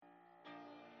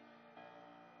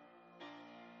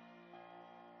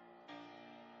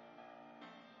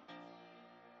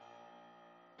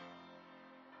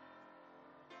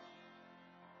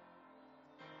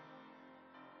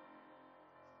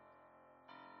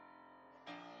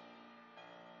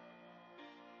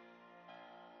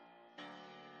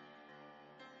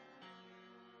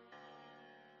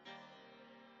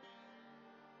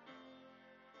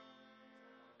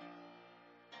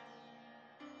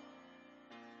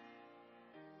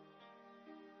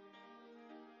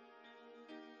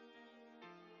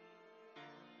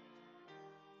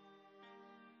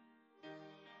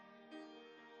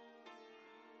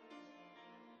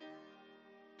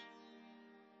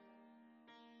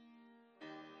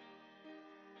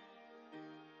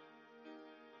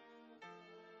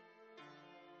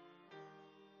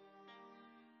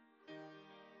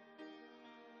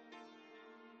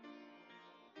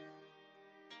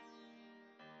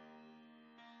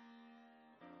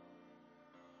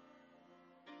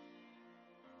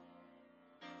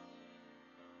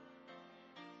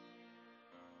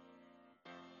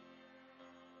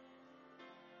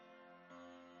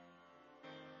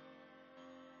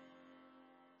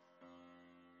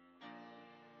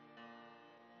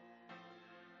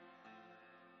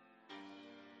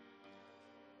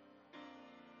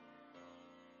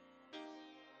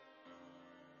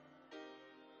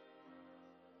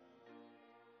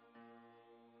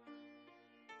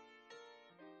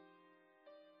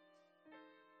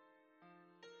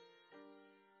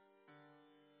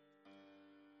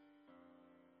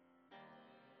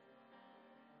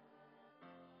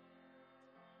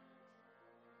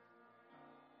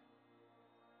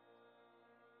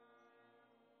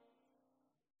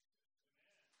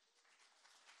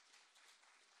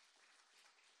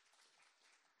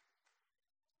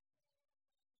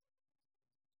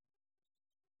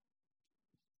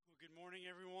morning,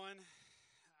 everyone.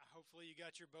 Hopefully you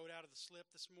got your boat out of the slip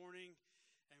this morning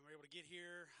and were able to get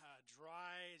here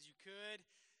dry as you could.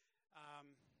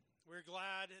 We're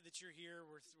glad that you're here.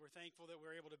 We're thankful that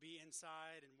we're able to be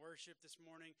inside and worship this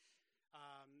morning.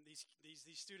 These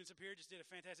students up here just did a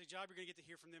fantastic job. You're going to get to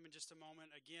hear from them in just a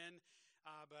moment again.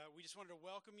 But we just wanted to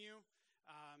welcome you,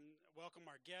 welcome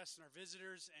our guests and our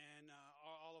visitors, and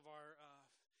all of our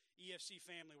EFC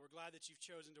family. We're glad that you've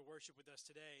chosen to worship with us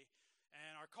today.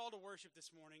 And our call to worship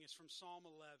this morning is from Psalm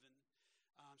 11.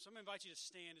 So I'm going to invite you to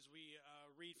stand as we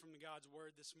read from God's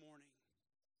Word this morning.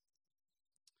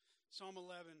 Psalm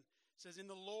 11 says, "In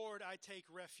the Lord I take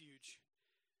refuge.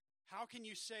 How can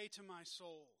you say to my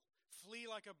soul,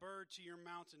 flee like a bird to your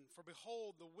mountain? For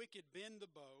behold, the wicked bend the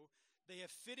bow. They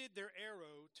have fitted their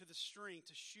arrow to the string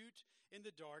to shoot in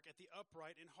the dark at the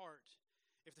upright in heart.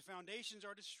 If the foundations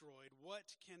are destroyed,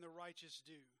 what can the righteous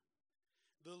do?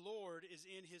 The Lord is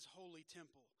in his holy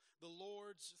temple. The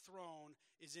Lord's throne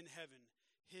is in heaven.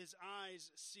 His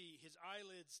eyes see, his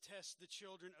eyelids test the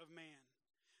children of man.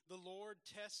 The Lord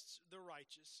tests the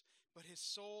righteous, but his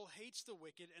soul hates the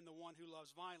wicked and the one who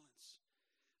loves violence.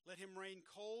 Let him rain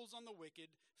coals on the wicked,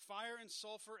 fire and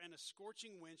sulfur and a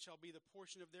scorching wind shall be the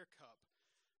portion of their cup.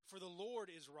 For the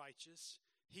Lord is righteous,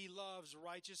 he loves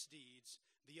righteous deeds.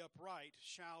 The upright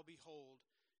shall behold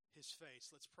his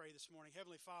face." Let's pray this morning.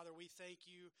 Heavenly Father, we thank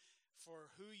you for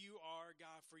who you are,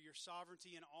 God, for your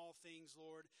sovereignty in all things,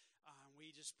 Lord.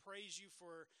 We just praise you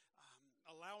for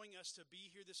allowing us to be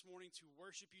here this morning to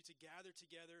worship you, to gather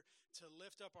together, to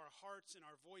lift up our hearts and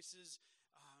our voices,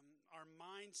 our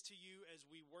minds to you as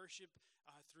we worship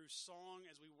through song,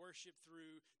 as we worship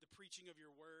through the preaching of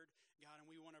your word, God. And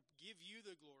we want to give you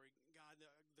the glory, God,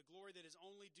 the glory that is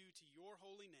only due to your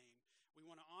holy name. We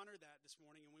want to honor that this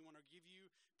morning, and we want to give you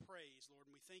praise, Lord.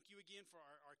 And we thank you again for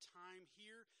our time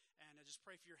here, and I just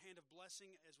pray for your hand of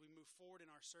blessing as we move forward in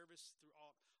our service through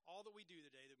all that we do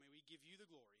today, that may we give you the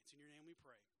glory. It's in your name we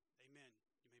pray. Amen.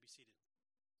 You may be seated.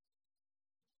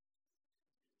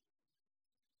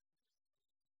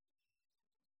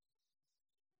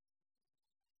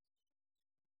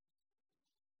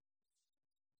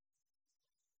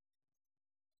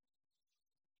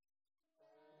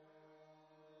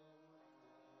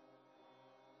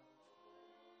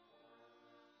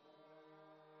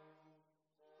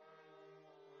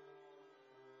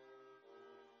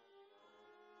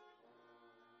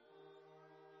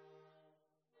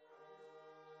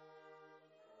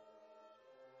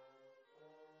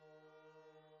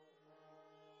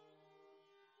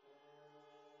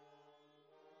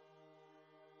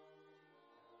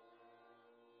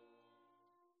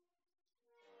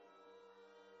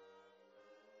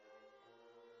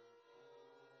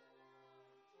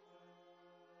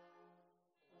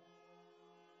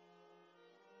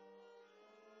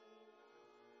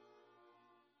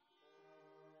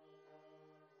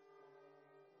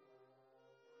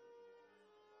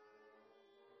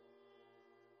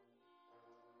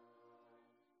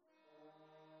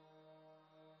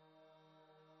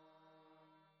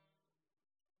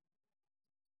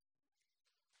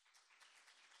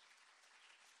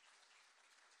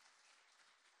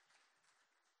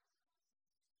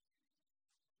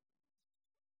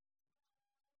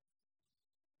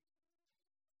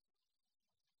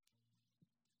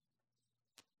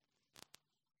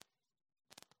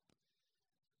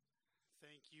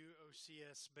 Thank you,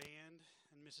 OCS Band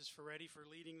and Mrs. Ferretti, for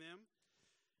leading them.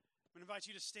 I'm going to invite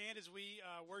you to stand as we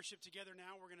worship together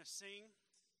now. We're going to sing.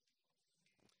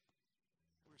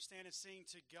 We're going to stand and sing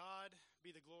 "To God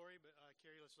Be the Glory." But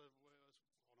Carrie, let's hold on.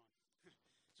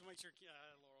 Just make sure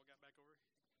Laurel got back over.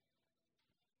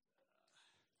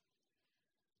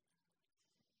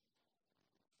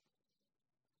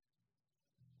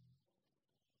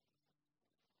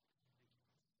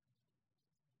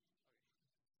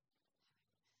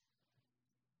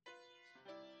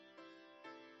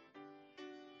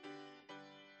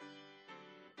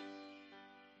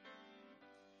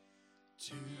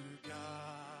 To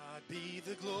God be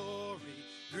the glory,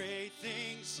 great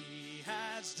things he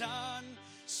has done.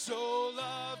 So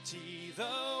loved he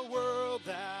the world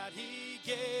that he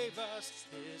gave us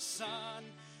his Son,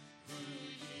 who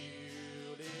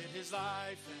yielded his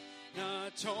life an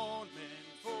atonement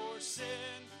for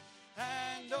sin,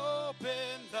 and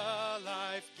opened the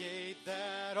life gate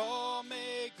that all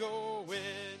may go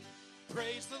in.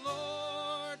 Praise the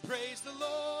Lord, praise the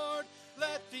Lord.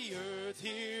 Let the earth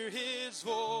hear his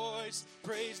voice.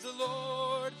 Praise the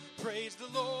Lord, praise the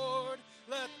Lord.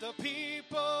 Let the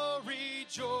people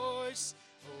rejoice.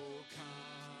 Oh,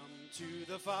 come to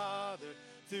the Father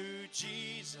through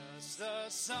Jesus the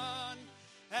Son,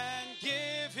 and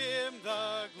give him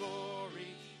the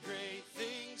glory great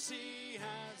things he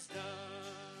has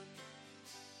done.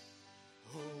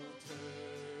 Oh,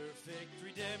 perfect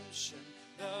redemption,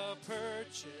 the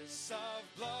purchase of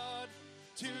blood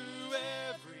to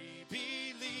every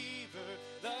believer,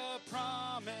 the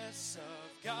promise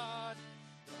of God,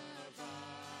 the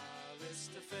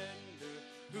vilest offender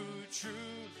who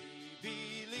truly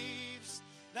believes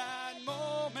that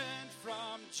moment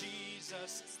from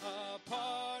Jesus a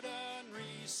pardon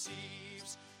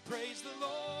receives. Praise the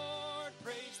Lord,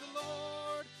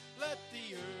 let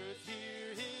the earth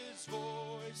hear his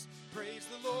voice. Praise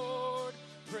the Lord,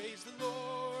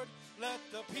 let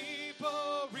the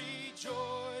people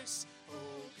rejoice.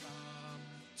 Oh, come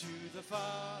to the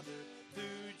Father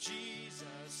through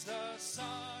Jesus the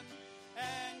Son,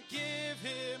 and give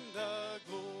him the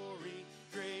glory,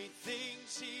 great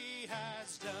things he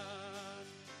has done.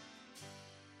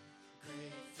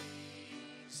 Great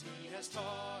things he has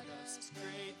taught us,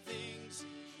 great things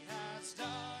he has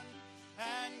done,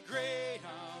 and great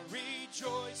our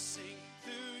rejoicing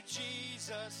through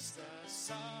Jesus the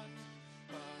Son.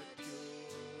 But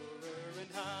purer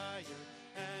and higher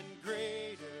and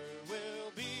greater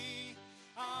will be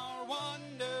our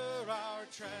wonder, our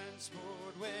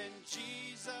transport when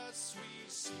Jesus we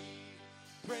see.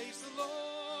 Praise the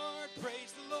Lord,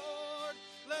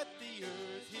 let the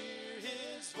earth hear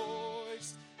his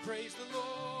voice. Praise the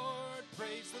Lord,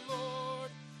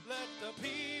 let the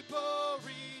people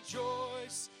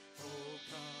rejoice. Oh,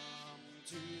 come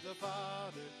to the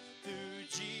Father through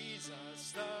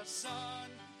Jesus the Son,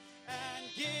 and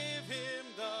give him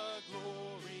the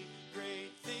glory,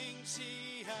 great things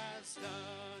he has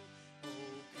done. Oh,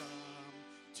 come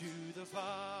to the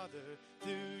Father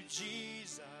through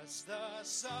Jesus the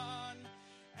Son,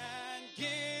 and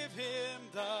give him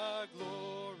the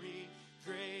glory,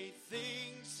 great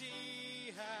things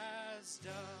he has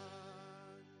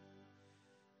done.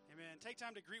 Amen. Take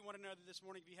time to greet one another this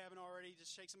morning if you haven't already.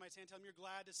 Just shake somebody's hand, tell them you're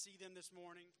glad to see them this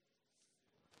morning.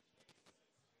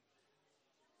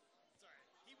 Sorry,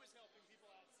 he was helping people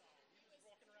outside. He was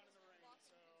walking around in the rain,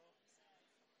 so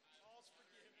all's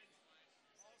forgiven.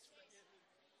 All's forgiven.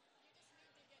 You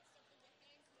just need to get something to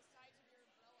hang to the sides of your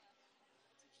umbrella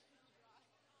to keep you dry.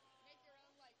 Make your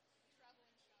own, like, traveling shower.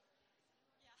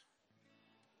 Yeah.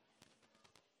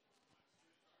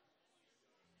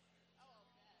 Oh,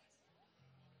 I'll bet.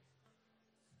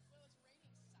 Well, it's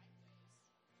raining sideways.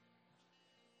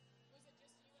 Was it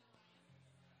just you and Ryan?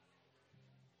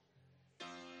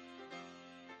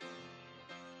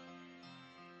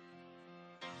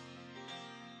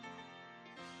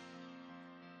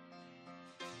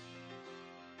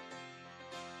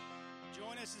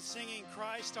 Join us in singing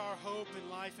Christ our hope in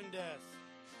life and death.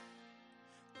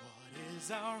 What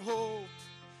is our hope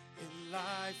in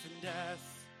life and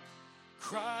death?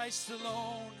 Christ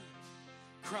alone,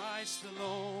 Christ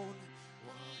alone.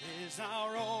 What is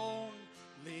our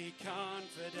only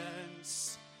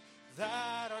confidence?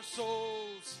 That our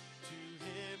souls to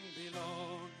him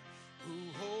belong,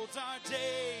 who holds our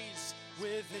days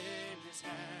within his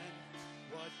hand.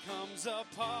 What comes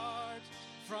apart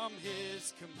from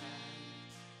his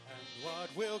command, and what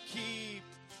will keep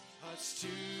us to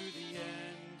the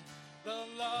end? The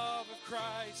love of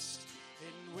Christ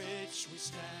in which we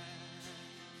stand.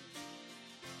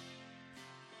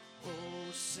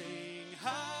 Oh, sing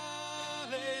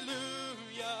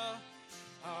hallelujah,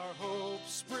 our hope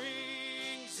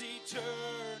springs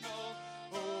eternal.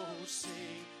 Oh,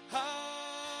 sing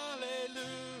hallelujah,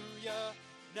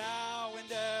 now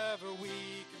and ever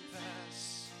we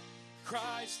confess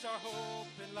Christ our hope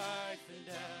in life and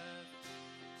death.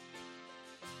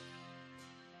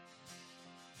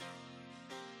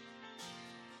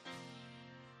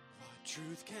 What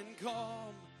truth can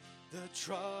calm the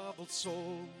troubled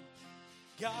soul?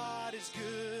 God is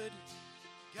good,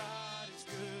 God is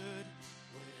good.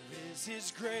 Where is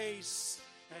his grace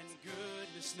and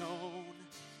goodness known?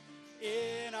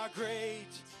 In our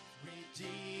great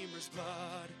Redeemer's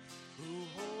blood, who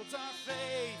holds our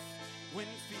faith when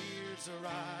fears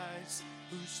arise,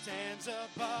 who stands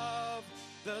above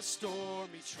the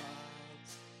stormy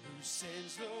trials, who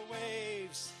sends the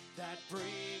waves that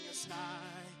bring us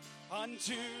nigh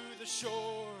unto the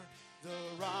shore, the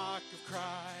rock of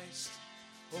Christ.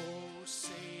 Oh,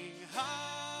 sing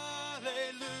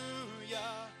hallelujah,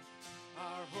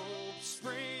 our hope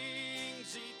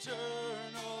springs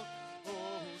eternal.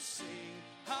 Oh, sing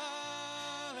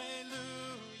hallelujah,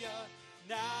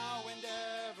 now and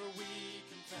ever we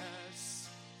confess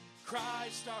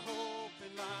Christ our hope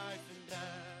in life and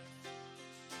death.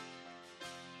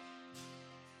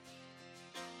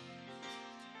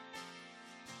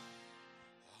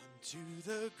 Unto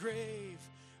the grave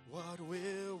What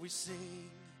will we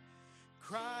sing?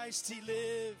 Christ he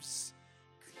lives,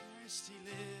 Christ he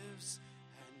lives.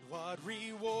 And what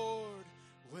reward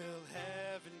will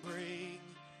heaven bring?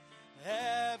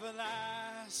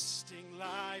 Everlasting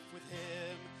life with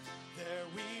him. There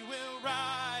we will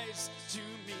rise to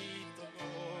meet the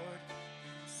Lord.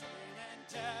 Sin and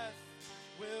death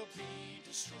will be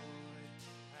destroyed,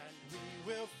 and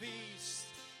we will feast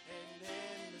in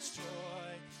endless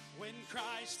joy when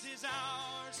Christ is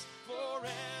ours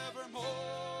forevermore.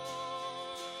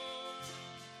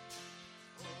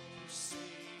 Oh, sing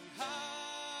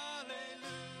hallelujah,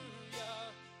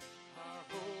 our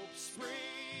hope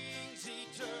springs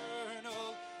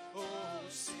eternal. Oh,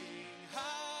 sing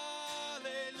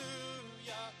hallelujah,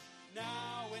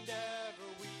 now and ever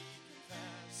we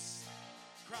confess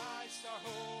Christ our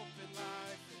hope in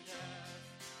life and death.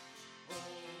 Oh,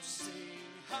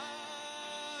 sing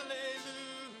hallelujah,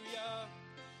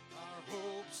 our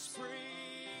hope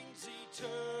springs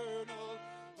eternal.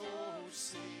 Oh,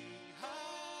 sing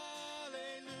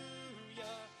hallelujah,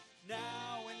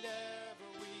 now and ever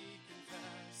we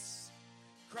confess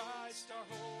Christ our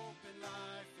hope in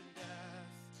life and death.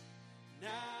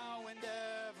 Now and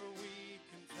ever we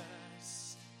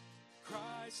confess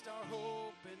Christ our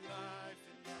hope in life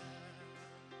and death.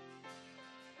 Amen.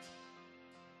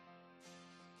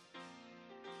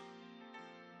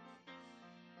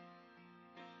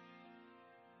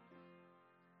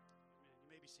 You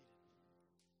may be seated.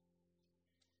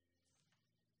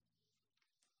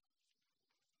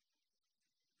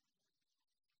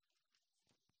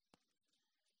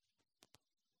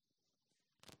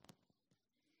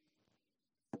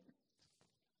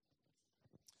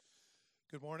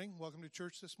 Good morning. Welcome to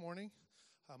church this morning.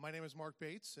 My name is Mark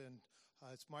Bates, and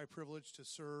it's my privilege to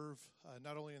serve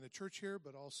not only in the church here,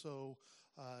 but also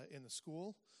in the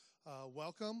school.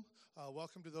 Welcome.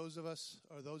 Welcome to those of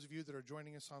you that are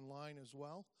joining us online as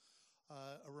well.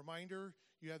 A reminder,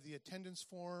 you have the attendance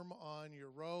form on your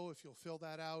row. If you'll fill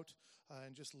that out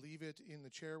and just leave it in the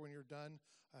chair when you're done,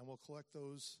 and we'll collect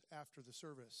those after the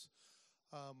service.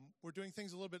 We're doing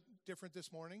things a little bit different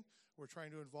this morning. We're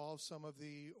trying to involve some of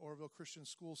the Orville Christian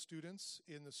School students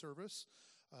in the service.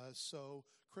 So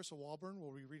Carissa Walburn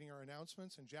will be reading our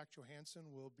announcements, and Jack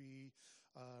Johansson will be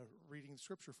reading the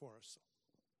scripture for us.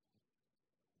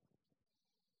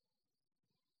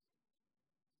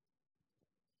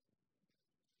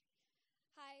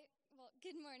 Hi, well,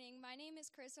 good morning. My name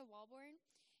is Carissa Walborn,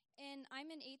 and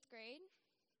I'm in 8th grade,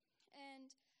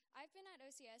 and I've been at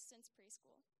OCS since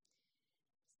preschool.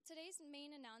 Today's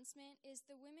main announcement is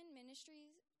the Women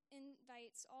Ministry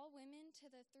invites all women to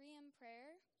the 3M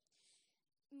prayer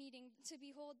meeting to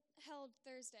be held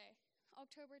Thursday,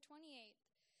 October 28th,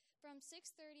 from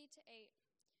 6:30 to 8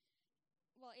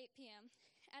 p.m.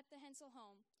 at the Hensel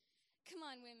home. Come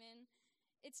on, women.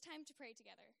 It's time to pray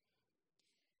together.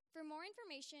 For more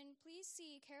information, please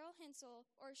see Carol Hensel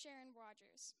or Sharon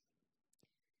Rogers.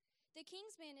 The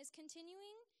Kingsmen is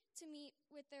continuing to meet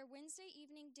with their Wednesday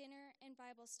evening dinner and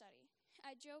Bible study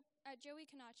at Joey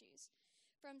Canachi's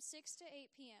from 6 to 8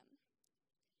 p.m.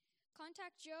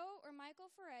 Contact Joe or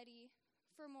Michael Ferretti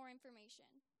for more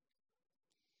information.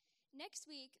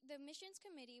 Next week, the Missions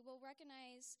Committee will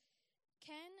recognize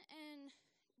Ken and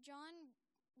John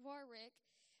Warwick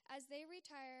as they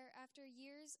retire after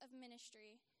years of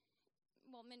ministry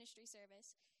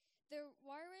service. The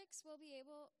Warwicks will be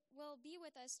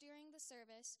with us during the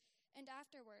service and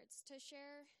afterwards to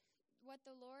share what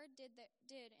the Lord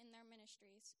did in their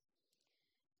ministries.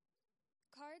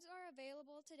 Cards are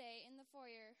available today in the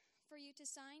foyer for you to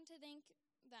sign to thank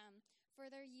them for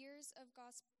their years of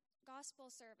gospel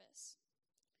service.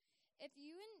 If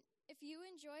you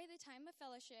enjoy the time of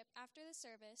fellowship after the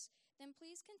service, then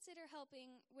please consider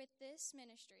helping with this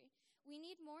ministry. We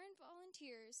need more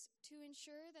volunteers to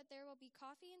ensure that there will be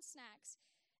coffee and snacks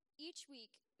each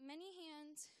week. Many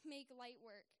hands make light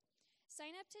work.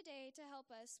 Sign up today to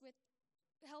help us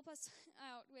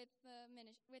out with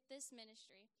this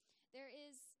ministry. There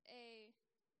is a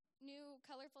new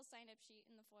colorful sign-up sheet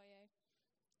in the foyer.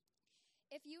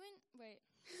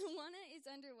 Awana is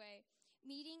underway,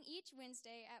 meeting each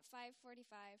Wednesday at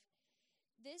 5:45.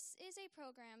 This is a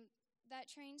program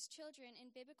that trains children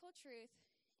in biblical truth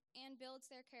and builds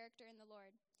their character in the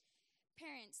Lord.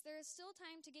 Parents, there is still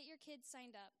time to get your kids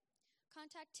signed up.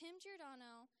 Contact Tim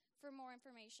Giordano for more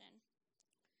information.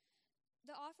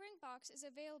 The offering box is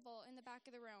available in the back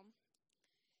of the room.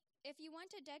 If you want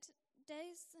to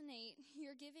designate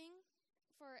your giving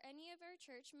for any of our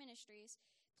church ministries,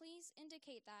 please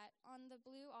indicate that on the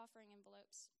blue offering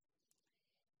envelopes.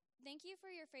 Thank you for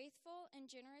your faithful and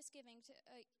generous giving to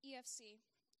EFC.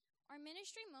 Our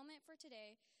ministry moment for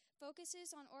today focuses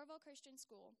on Orville Christian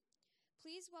School.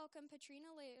 Please welcome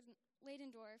Patrina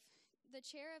Leidendorf, the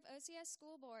chair of OCS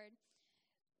School Board,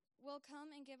 will come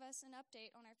and give us an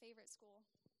update on our favorite school.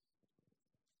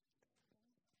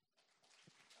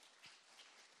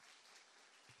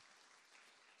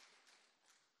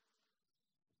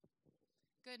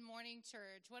 Good morning,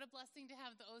 church. What a blessing to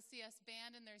have the OCS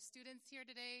band and their students here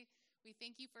today. We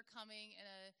thank you for coming,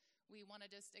 and we want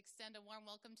to just extend a warm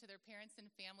welcome to their parents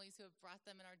and families who have brought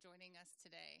them and are joining us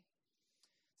today.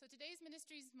 So today's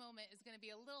ministry's moment is going to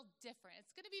be a little different.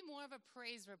 It's going to be more of a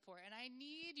praise report, and I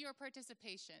need your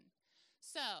participation.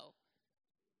 So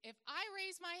if I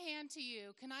raise my hand to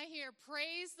you, can I hear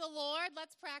praise the Lord?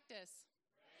 Let's practice.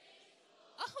 Praise the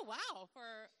Lord. Oh, wow.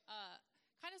 For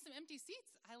kind of some empty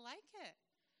seats. I like it.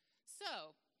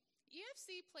 So,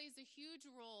 EFC plays a huge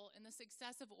role in the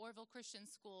success of Orville Christian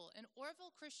School, and Orville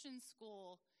Christian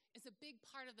School is a big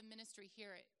part of the ministry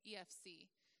here at EFC.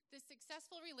 This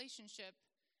successful relationship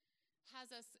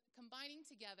has us combining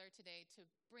together today to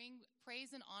bring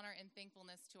praise and honor and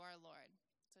thankfulness to our Lord.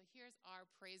 So here's our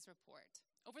praise report.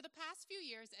 Over the past few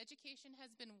years, education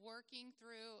has been working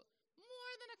through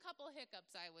more than a couple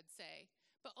hiccups, I would say.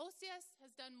 But OCS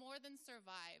has done more than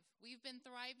survive. We've been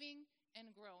thriving and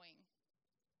growing.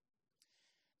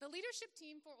 The leadership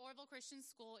team for Orville Christian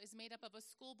School is made up of a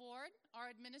school board, our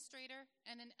administrator,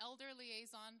 and an elder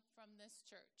liaison from this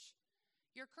church.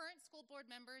 Your current school board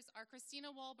members are Christina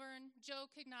Walburn, Joe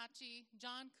Kignacci,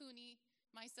 John Cooney,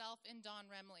 myself, and Don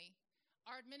Remley.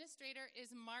 Our administrator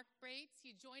is Mark Bates.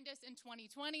 He joined us in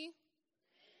 2020,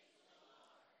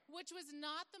 which was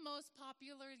not the most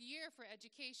popular year for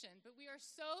education, but we are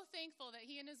so thankful that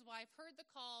he and his wife heard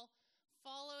the call,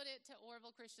 followed it to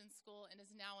Orville Christian School, and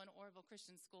is now an Orville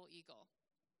Christian School Eagle.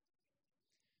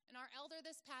 And our elder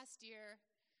this past year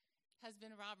has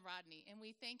been Rob Rodney, and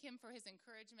we thank him for his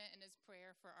encouragement and his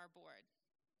prayer for our board.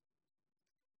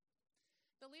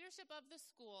 The leadership of the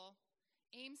school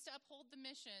aims to uphold the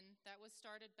mission that was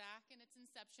started back in its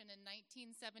inception in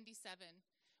 1977,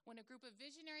 when a group of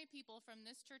visionary people from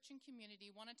this church and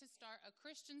community wanted to start a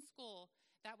Christian school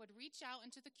that would reach out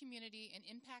into the community and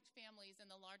impact families in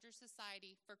the larger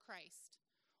society for Christ.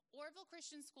 Orville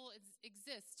Christian School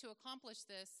exists to accomplish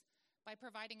this by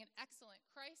providing an excellent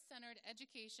Christ-centered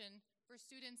education for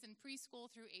students in preschool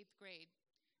through 8th grade.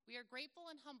 We are grateful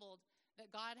and humbled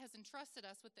that God has entrusted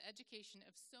us with the education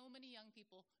of so many young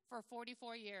people for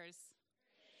 44 years.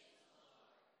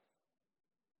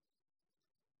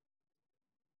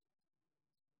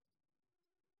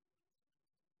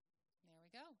 There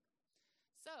we go.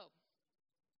 So,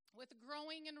 with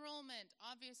growing enrollment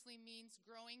obviously means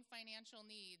growing financial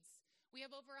needs. We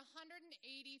have over 180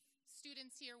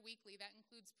 students here weekly. That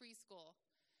includes preschool.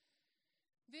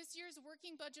 This year's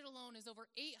working budget alone is over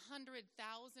 $800,000,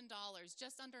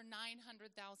 just under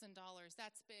 $900,000.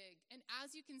 That's big. And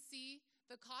as you can see,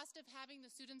 the cost of having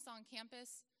the students on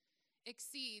campus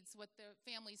exceeds what the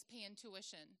families pay in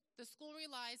tuition. The school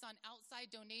relies on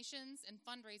outside donations and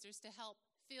fundraisers to help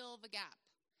fill the gap.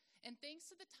 And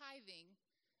thanks to the tithing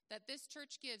that this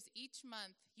church gives each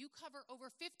month, you cover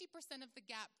over 50% of the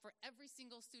gap for every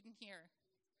single student here.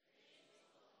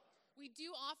 We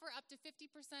do offer up to 50%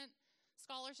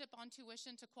 scholarship on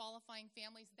tuition to qualifying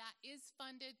families. That is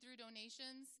funded through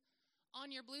donations. On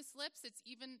your blue slips, it's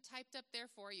even typed up there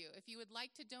for you. If you would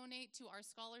like to donate to our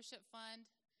scholarship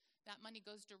fund, that money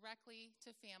goes directly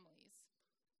to families.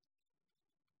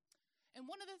 And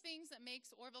one of the things that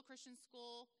makes Orville Christian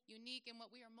School unique and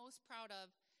what we are most proud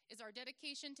of is our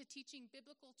dedication to teaching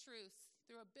biblical truths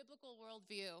through a biblical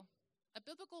worldview. A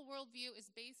biblical worldview is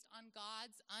based on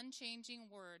God's unchanging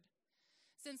word.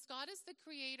 Since God is the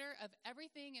creator of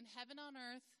everything in heaven on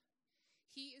earth,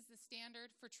 he is the standard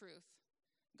for truth.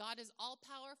 God is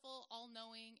all-powerful,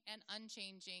 all-knowing, and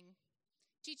unchanging.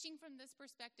 Teaching from this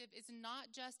perspective is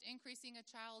not just increasing a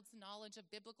child's knowledge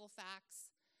of biblical facts,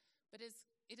 but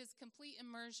it is complete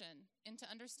immersion into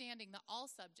understanding that all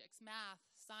subjects, math,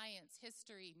 science,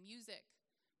 history, music,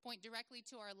 point directly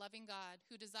to our loving God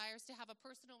who desires to have a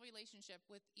personal relationship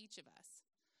with each of us.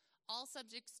 All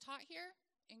subjects taught here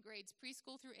in grades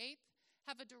preschool through 8th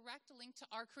have a direct link to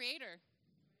our Creator.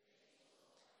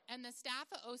 And the staff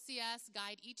at OCS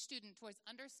guide each student towards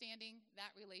understanding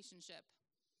that relationship.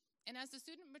 And as the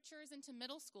student matures into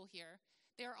middle school here,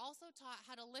 they are also taught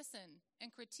how to listen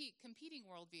and critique competing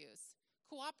worldviews,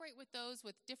 cooperate with those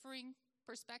with differing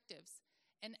perspectives,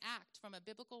 and act from a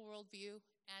biblical worldview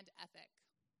and ethic.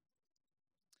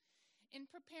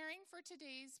 In preparing for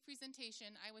today's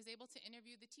presentation, I was able to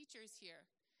interview the teachers here,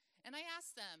 and I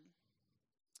asked them,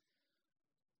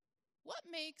 what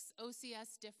makes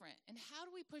OCS different, and how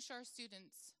do we push our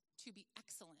students to be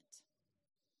excellent.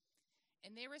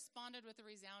 And they responded with a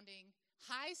resounding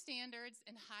high standards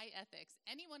and high ethics.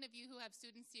 Any one of you who have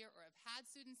students here or have had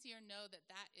students here know that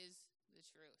that is the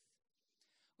truth.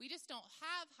 We just don't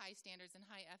have high standards and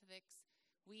high ethics.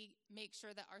 We make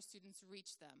sure that our students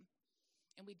reach them.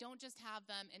 And we don't just have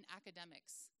them in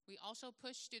academics. We also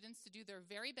push students to do their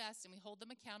very best, and we hold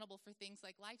them accountable for things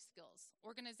like life skills,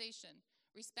 organization,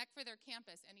 respect for their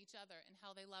campus and each other, and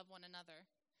how they love one another.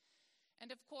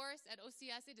 And of course, at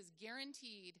OCS, it is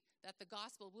guaranteed that the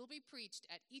gospel will be preached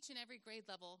at each and every grade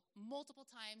level multiple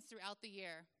times throughout the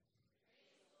year.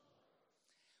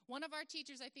 One of our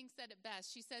teachers, I think, said it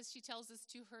best. She says she tells us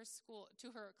to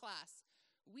her class,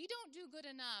 "We don't do good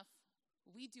enough,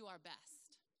 we do our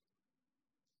best."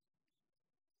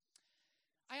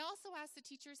 I also asked the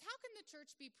teachers, how can the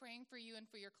church be praying for you and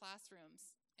for your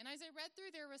classrooms? And as I read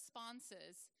through their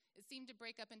responses, it seemed to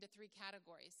break up into 3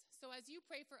 categories. So as you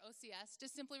pray for OCS,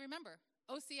 just simply remember,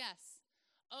 OCS.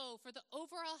 O, for the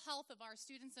overall health of our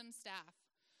students and staff.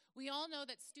 We all know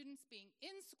that students being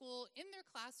in school, in their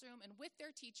classroom, and with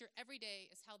their teacher every day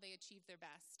is how they achieve their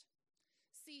best.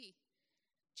 C,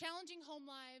 challenging home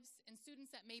lives and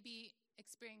students that may be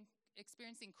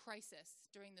experiencing crisis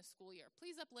during the school year.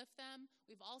 Please uplift them.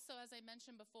 We've also, as I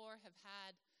mentioned before, have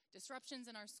had disruptions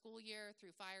in our school year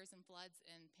through fires and floods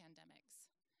and pandemics.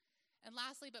 And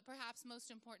lastly, but perhaps most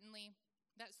importantly,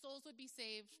 that souls would be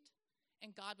saved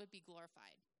and God would be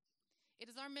glorified. It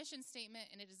is our mission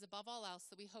statement, and it is above all else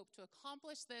that we hope to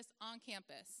accomplish this on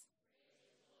campus.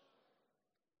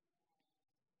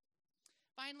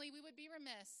 Finally, we would be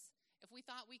remiss if we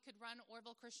thought we could run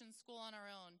Orville Christian School on our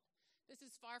own. This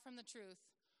is far from the truth.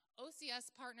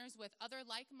 OCS partners with other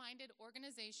like-minded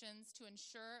organizations to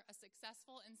ensure a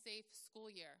successful and safe school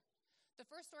year. The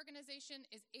first organization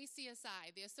is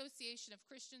ACSI, the Association of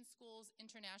Christian Schools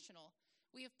International.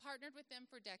 We have partnered with them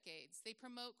for decades. They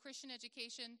promote Christian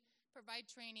education,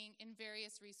 provide training, and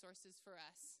various resources for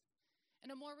us. And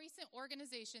a more recent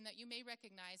organization that you may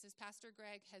recognize, as Pastor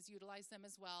Greg has utilized them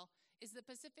as well, is the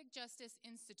Pacific Justice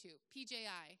Institute,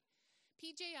 PJI.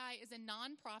 PJI is a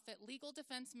nonprofit legal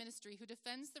defense ministry who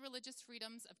defends the religious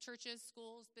freedoms of churches,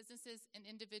 schools, businesses, and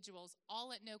individuals,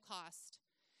 all at no cost.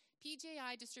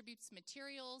 PJI distributes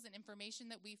materials and information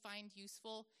that we find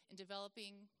useful in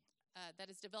developing, that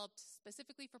is developed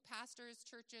specifically for pastors,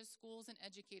 churches, schools, and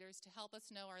educators to help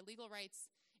us know our legal rights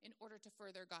in order to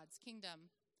further God's kingdom.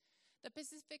 The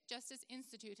Pacific Justice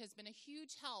Institute has been a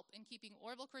huge help in keeping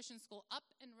Orville Christian School up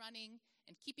and running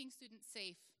and keeping students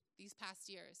safe these past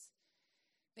years.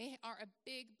 They are a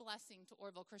big blessing to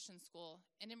Orville Christian School,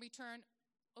 and in return,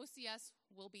 OCS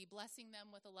will be blessing them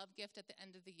with a love gift at the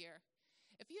end of the year.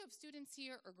 If you have students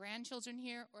here or grandchildren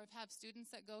here, or have students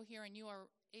that go here and you are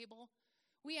able,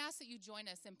 we ask that you join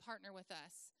us and partner with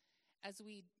us as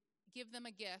we give them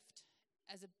a gift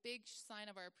as a big sign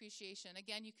of our appreciation.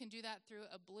 Again, you can do that through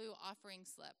a blue offering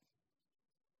slip.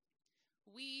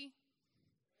 We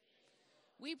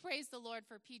praise the Lord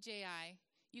for PJI.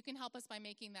 You can help us by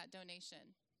making that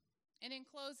donation. And in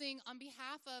closing, on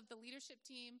behalf of the leadership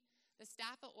team, the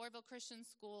staff at Orville Christian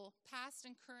School, past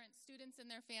and current students and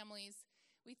their families,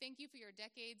 we thank you for your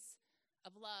decades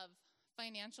of love,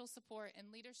 financial support,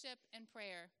 and leadership and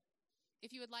prayer.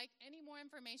 If you would like any more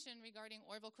information regarding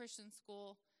Orville Christian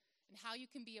School and how you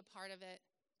can be a part of it,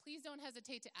 please don't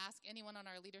hesitate to ask anyone on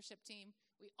our leadership team.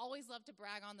 We always love to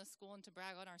brag on the school and to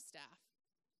brag on our staff.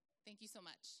 Thank you so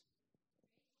much.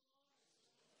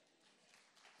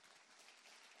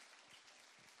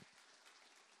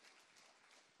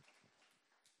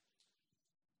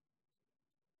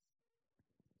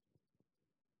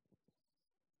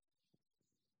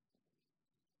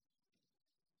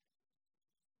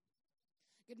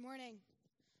 Good morning.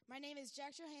 My name is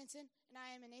Jack Johansson, and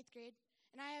I am in 8th grade,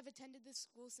 and I have attended this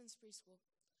school since preschool.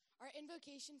 Our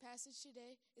invocation passage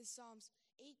today is Psalms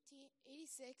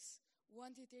 86,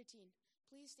 1 through 13.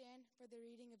 Please stand for the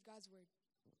reading of God's word.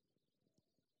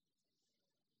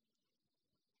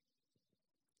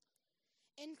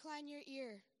 Incline your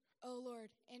ear, O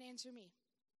Lord, and answer me.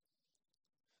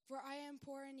 For I am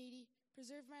poor and needy.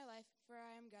 Preserve my life, for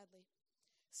I am godly.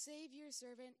 Save your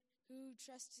servant who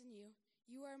trusts in you.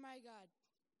 You are my God.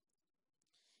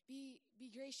 Be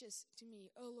gracious to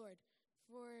me, O Lord,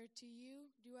 for to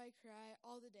you do I cry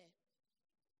all the day.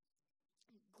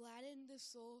 Gladden the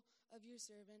soul of your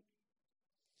servant,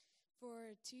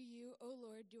 for to you, O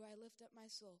Lord, do I lift up my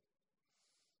soul.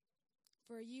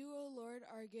 For you, O Lord,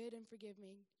 are good and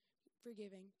forgiving,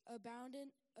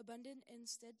 abundant in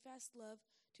steadfast love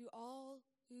to all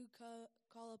who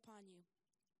call upon you.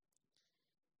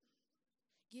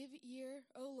 Give ear,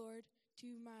 O Lord, to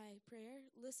my prayer.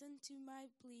 Listen to my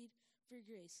plead for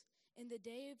grace. In the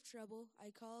day of trouble,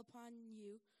 I call upon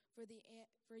you,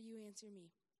 for you answer me.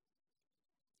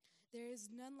 There is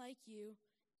none like you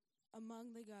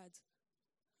among the gods,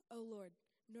 O Lord,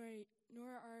 nor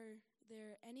are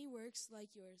there any works like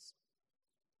yours.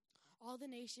 All the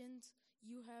nations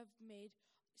you have made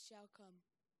shall come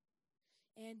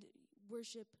and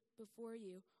worship before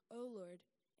you, O Lord,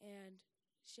 and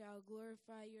shall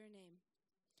glorify your name.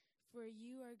 For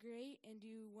you are great and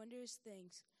do wondrous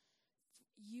things.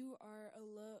 You are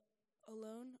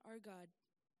alone our God.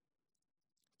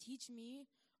 Teach me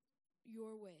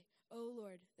your way, O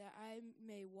Lord, that I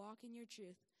may walk in your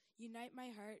truth. Unite my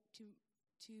heart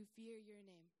to fear your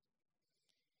name.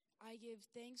 I give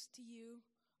thanks to you,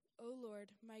 O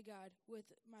Lord, my God,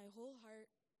 with my whole heart,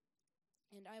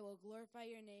 and I will glorify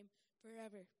your name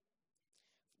forever.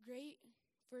 Great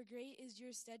is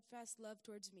your steadfast love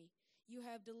towards me. You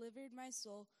have delivered my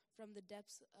soul from the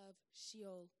depths of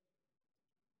Sheol.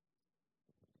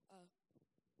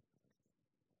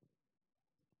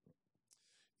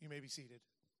 You may be seated.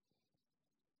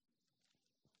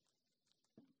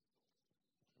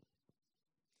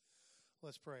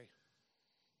 Let's pray.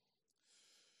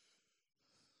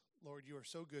 Lord, you are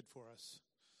so good for us.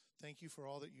 Thank you for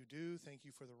all that you do. Thank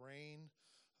you for the rain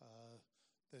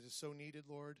that is so needed,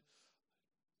 Lord.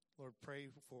 Lord, pray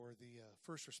for the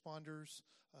first responders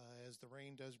as the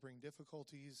rain does bring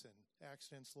difficulties and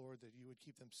accidents, Lord, that you would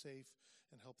keep them safe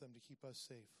and help them to keep us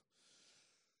safe.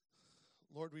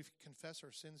 Lord, we confess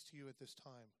our sins to you at this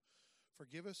time.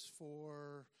 Forgive us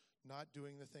for not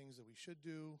doing the things that we should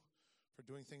do, for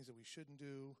doing things that we shouldn't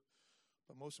do,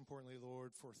 but most importantly,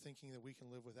 Lord, for thinking that we can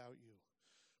live without you.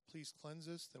 Please cleanse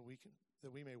us that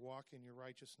we may walk in your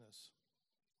righteousness.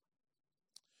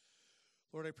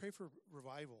 Lord, I pray for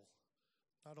revival,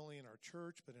 not only in our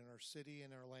church, but in our city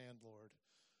and our land, Lord,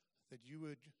 that you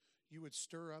would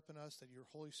stir up in us, that your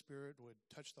Holy Spirit would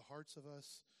touch the hearts of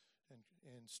us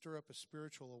and stir up a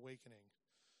spiritual awakening,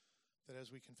 that as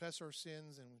we confess our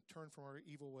sins and turn from our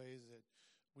evil ways, that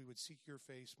we would seek your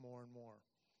face more and more.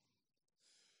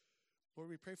 Lord,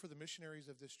 we pray for the missionaries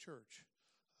of this church.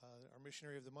 Our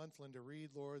missionary of the month, Linda Reed,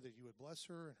 Lord, that you would bless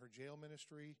her and her jail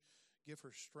ministry, give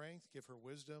her strength, give her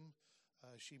wisdom.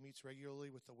 She meets regularly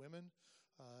with the women,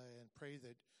 and pray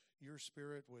that your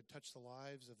Spirit would touch the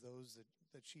lives of those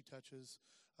that she touches,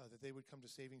 that they would come to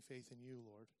saving faith in you,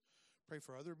 Lord. Pray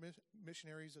for other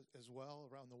missionaries as well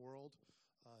around the world,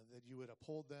 that you would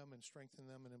uphold them and strengthen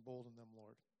them and embolden them,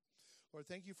 Lord. Lord,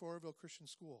 thank you for Oroville Christian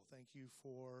School. Thank you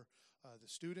for the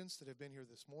students that have been here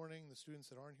this morning, the students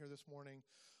that aren't here this morning.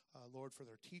 Lord, for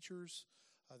their teachers,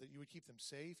 that you would keep them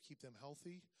safe, keep them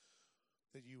healthy,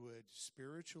 that you would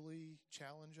spiritually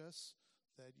challenge us,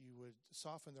 that you would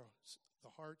soften the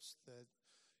hearts, that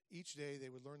each day they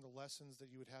would learn the lessons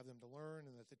that you would have them to learn,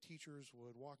 and that the teachers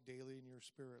would walk daily in your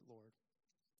Spirit, Lord.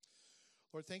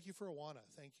 Lord, thank you for Awana.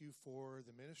 Thank you for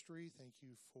the ministry. Thank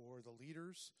you for the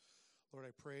leaders. Lord,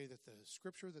 I pray that the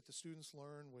scripture that the students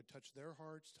learn would touch their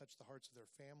hearts, touch the hearts of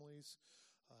their families,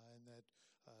 and that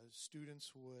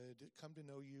students would come to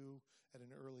know you at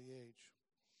an early age.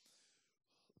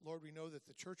 Lord, we know that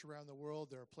the church around the world,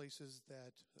 there are places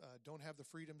that don't have the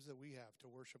freedoms that we have to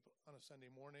worship on a Sunday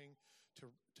morning,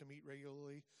 to meet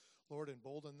regularly. Lord,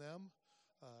 embolden them.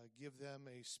 Give them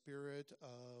a spirit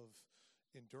of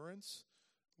endurance,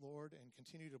 Lord, and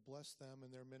continue to bless them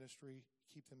in their ministry.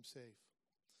 Keep them safe.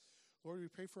 Lord, we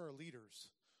pray for our leaders,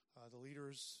 the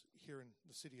leaders here in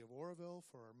the city of Oroville,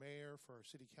 for our mayor, for our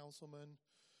city councilman,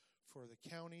 for the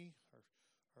county,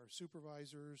 our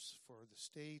supervisors, for the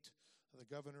state, the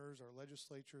governors, our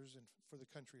legislatures, and for the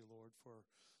country, Lord, for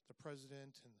the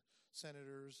president and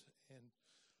senators and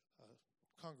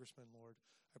congressmen, Lord.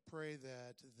 I pray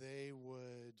that they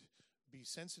would be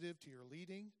sensitive to your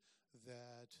leading,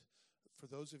 that for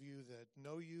those of you that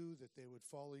know you, that they would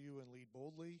follow you and lead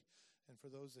boldly, and for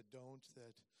those that don't,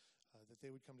 that they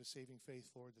would come to saving faith,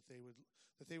 Lord,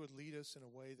 that they would lead us in a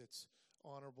way that's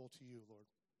honorable to you, Lord.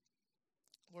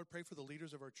 Lord, pray for the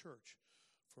leaders of our church,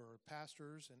 for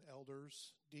pastors and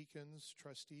elders, deacons,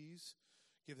 trustees.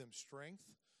 Give them strength.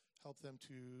 Help them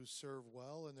to serve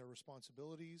well in their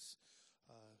responsibilities.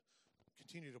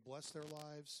 Continue to bless their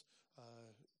lives.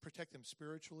 Protect them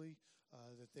spiritually,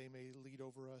 that they may lead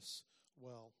over us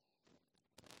well.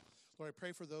 Lord, I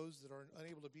pray for those that are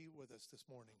unable to be with us this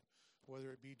morning,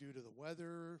 whether it be due to the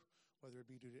weather, whether it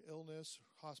be due to illness,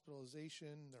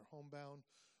 hospitalization, they're homebound.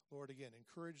 Lord, again,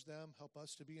 encourage them. Help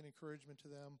us to be an encouragement to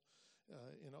them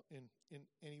in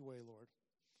any way, Lord.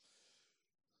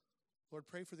 Lord,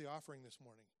 pray for the offering this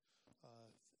morning.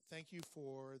 Thank you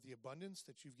for the abundance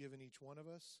that you've given each one of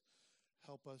us.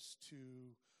 help us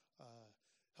to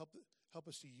help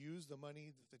us to use the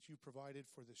money that you provided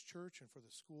for this church and for the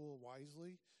school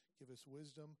wisely. Give us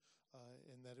wisdom,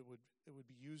 and that it would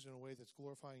be used in a way that's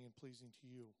glorifying and pleasing to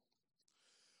you.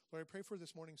 Lord, I pray for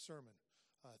this morning's sermon.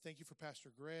 Thank you for Pastor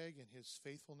Greg and his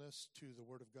faithfulness to the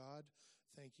Word of God.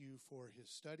 Thank you for his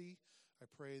study. I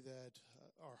pray that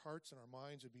our hearts and our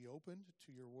minds would be opened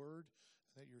to your Word,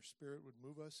 and that your Spirit would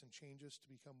move us and change us to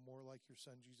become more like your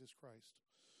Son, Jesus Christ.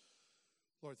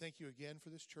 Lord, thank you again for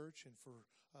this church and for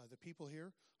the people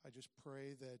here. I just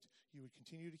pray that you would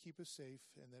continue to keep us safe,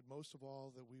 and that most of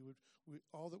all, that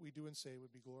all that we do and say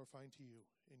would be glorifying to you.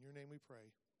 In your name we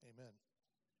pray. Amen.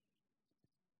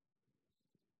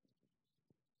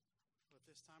 At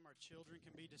this time, our children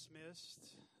can be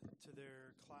dismissed to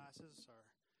their classes. Our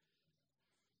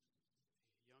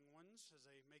young ones, as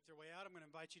they make their way out, I'm going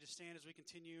to invite you to stand as we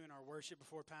continue in our worship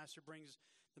before Pastor brings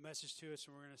the message to us,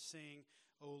 and we're going to sing,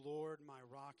 "O Lord, my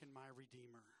rock and my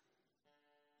redeemer."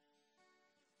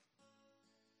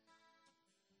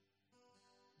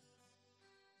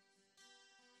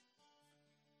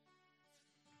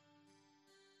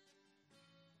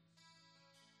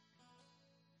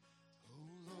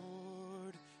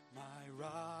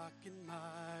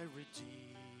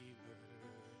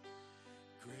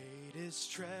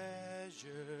 Greatest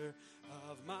treasure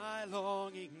of my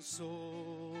longing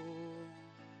soul,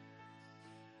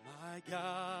 my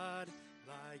God,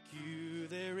 like you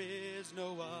there is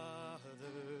no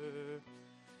other.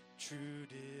 True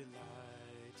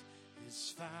delight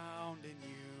is found in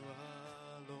you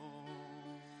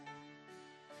alone.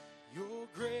 Your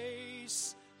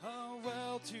grace, a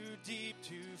well too deep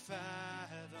to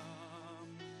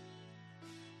fathom.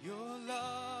 Your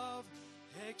love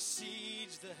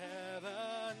exceeds the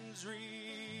heavens' reach.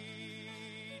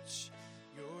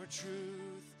 Your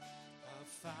truth, a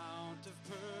fount of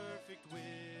perfect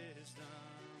wisdom,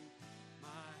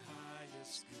 my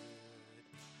highest good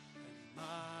and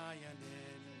my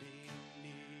unending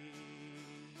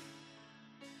need.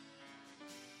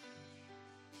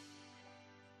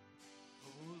 O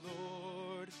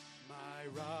Lord, my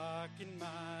rock and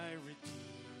my redeemer,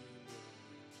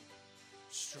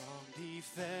 strong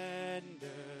defender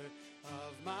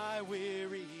of my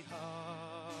weary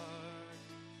heart,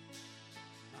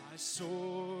 my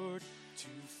sword to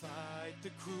fight the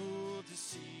cruel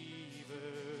deceiver,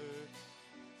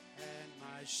 and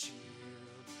my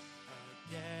shield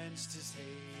against his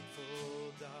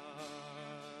hateful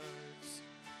darts,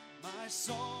 my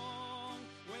song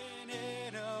when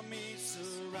enemies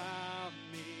surround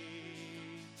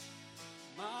me,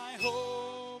 my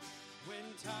hope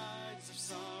when tides of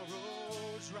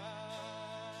sorrows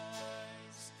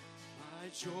rise, my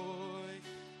joy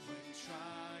when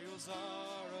trials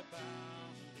are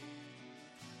abounding,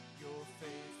 your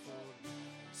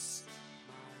faithfulness,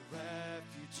 my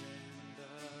refuge in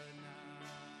the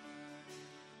night.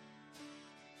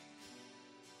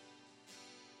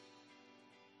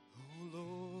 O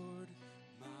Lord,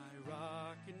 my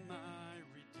rock and my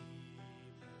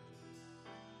redeemer,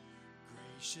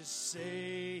 gracious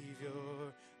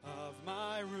Savior of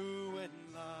my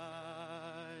ruined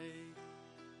life,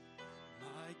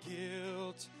 my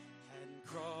guilt and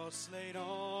cross laid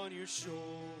on your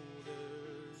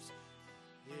shoulders,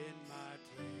 in my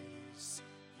place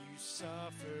you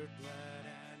suffered, bled,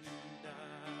 and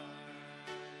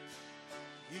died.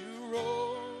 You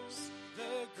rose,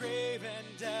 the grave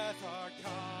and death are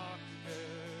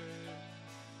conquered.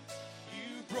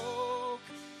 You broke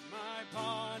my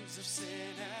bonds of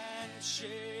sin and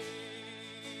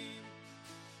shame.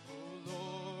 O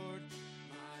Lord,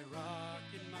 my rock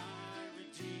and my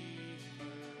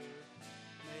redeemer,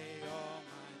 may all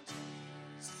my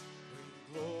days bring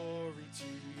glory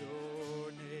to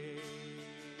your name.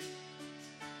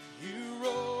 You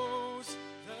rose,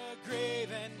 the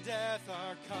grave and death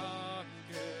are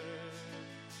conquered.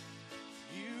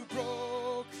 You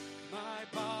broke my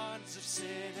bonds of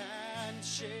sin and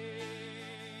shame.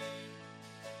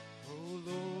 O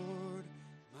Lord,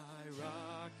 my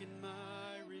rock and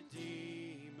my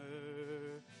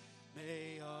redeemer,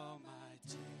 may all my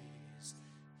days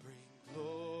bring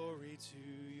glory to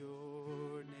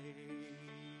your name.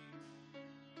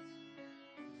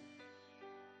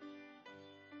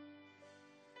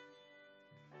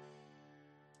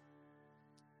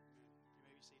 You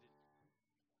may be seated.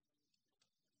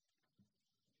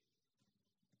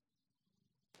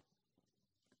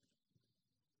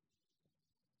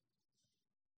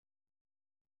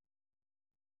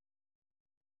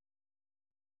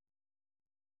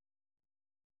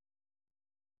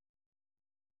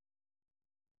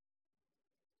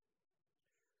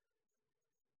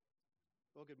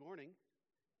 Well, good morning.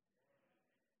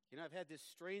 You know, I've had this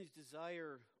strange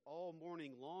desire all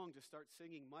morning long to start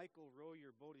singing Michael, Row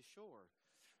Your Boat Ashore.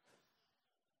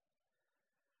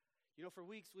 You know, for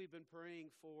weeks we've been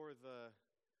praying for the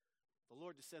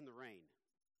Lord to send the rain.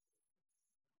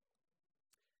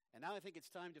 And now I think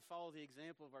it's time to follow the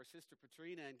example of our sister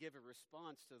Patrina and give a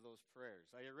response to those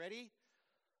prayers. Are you ready?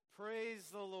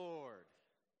 Praise the Lord.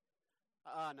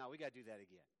 No, we got to do that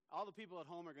again. All the people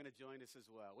at home are going to join us as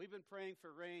well. We've been praying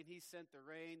for rain. He sent the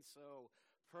rain, so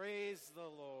praise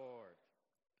the Lord.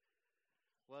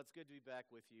 Well, it's good to be back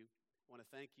with you. I want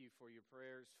to thank you for your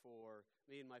prayers for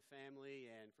me and my family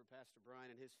and for Pastor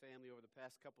Brian and his family over the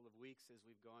past couple of weeks as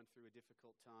we've gone through a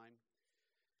difficult time.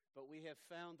 But we have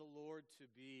found the Lord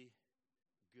to be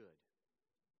good.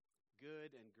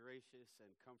 Good and gracious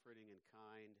and comforting and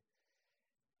kind.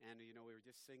 And, you know, we were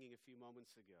just singing a few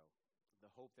moments ago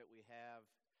the hope that we have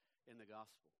in the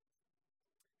gospel.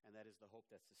 And that is the hope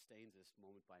that sustains us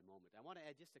moment by moment. I want to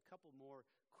add just a couple more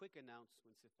quick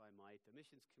announcements, if I might. The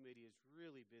missions committee is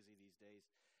really busy these days.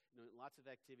 You know, lots of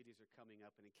activities are coming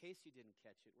up. And in case you didn't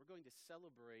catch it, we're going to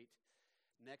celebrate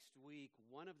next week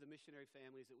one of the missionary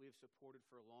families that we have supported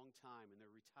for a long time, and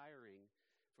they're retiring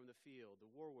from the field.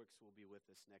 The Warwicks will be with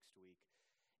us next week.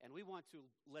 And we want to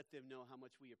let them know how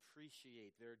much we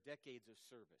appreciate their decades of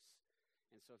service.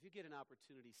 And so if you get an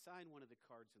opportunity, sign one of the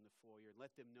cards in the foyer and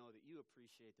let them know that you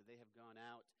appreciate that they have gone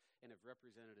out and have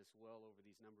represented us well over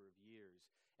these number of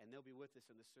years. And they'll be with us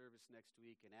in the service next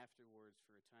week and afterwards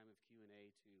for a time of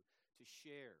Q&A to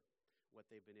share what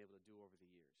they've been able to do over the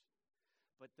years.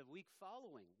 But the week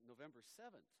following, November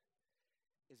 7th,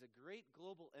 is a great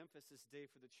global emphasis day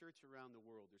for the church around the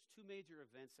world. There's two major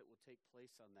events that will take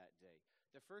place on that day.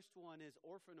 The first one is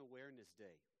Orphan Awareness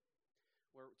Day,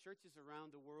 where churches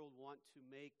around the world want to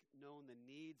make known the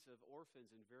needs of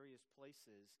orphans in various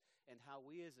places and how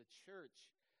we as a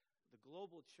church, the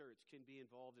global church, can be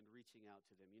involved in reaching out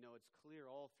to them. You know, it's clear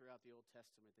all throughout the Old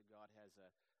Testament that God has a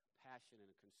passion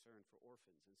and a concern for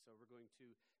orphans. And so we're going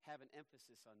to have an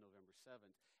emphasis on November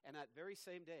 7th. And that very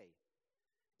same day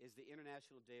is the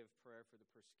International Day of Prayer for the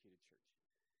Persecuted Church.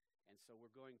 And so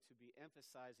we're going to be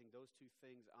emphasizing those two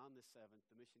things on the 7th.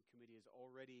 The mission committee is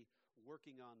already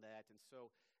working on that. And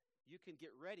so you can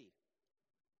get ready.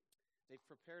 They've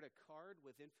prepared a card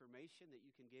with information that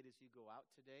you can get as you go out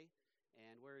today.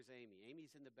 And where is Amy?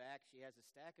 Amy's in the back. She has a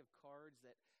stack of cards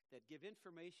that give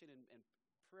information and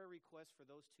prayer requests for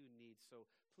those two needs. So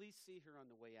please see her on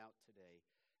the way out today.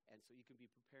 And so you can be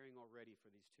preparing already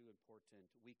for these two important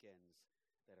weekends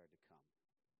that are to come.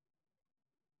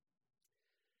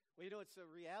 Well, you know, it's a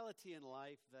reality in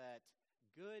life that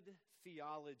good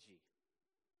theology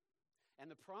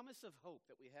and the promise of hope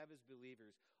that we have as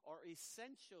believers are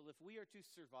essential if we are to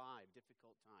survive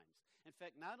difficult times. In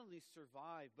fact, not only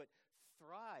survive, but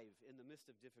thrive in the midst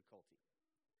of difficulty.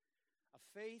 A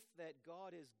faith that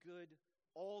God is good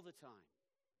all the time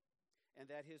and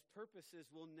that his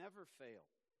purposes will never fail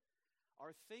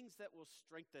are things that will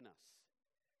strengthen us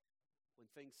when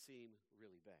things seem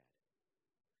really bad.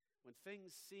 When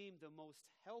things seem the most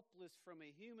helpless from a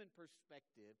human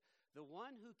perspective, the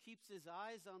one who keeps his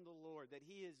eyes on the Lord, that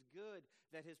he is good,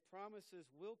 that his promises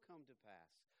will come to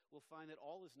pass, will find that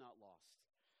all is not lost,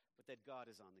 but that God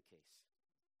is on the case.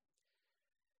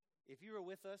 If you were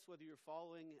with us, whether you're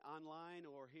following online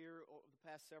or here over the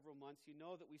past several months, you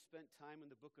know that we spent time in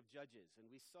the book of Judges, and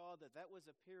we saw that that was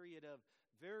a period of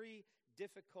very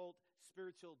difficult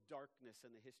spiritual darkness in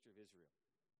the history of Israel.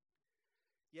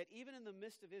 Yet even in the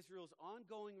midst of Israel's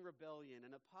ongoing rebellion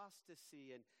and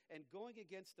apostasy and going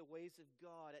against the ways of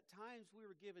God, at times we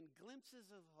were given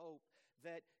glimpses of hope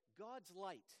that God's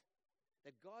light,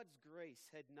 that God's grace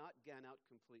had not gone out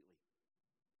completely.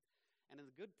 And in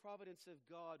the good providence of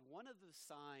God, one of the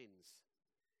signs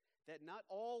that not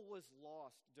all was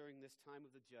lost during this time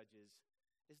of the Judges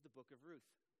is the book of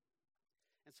Ruth.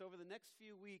 And so over the next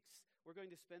few weeks, we're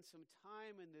going to spend some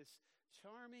time in this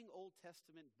charming Old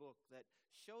Testament book that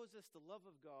shows us the love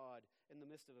of God in the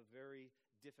midst of a very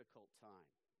difficult time.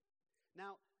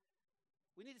 Now,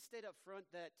 we need to state up front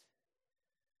that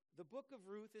the book of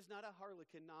Ruth is not a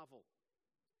Harlequin novel.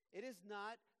 It is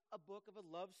not a book of a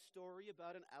love story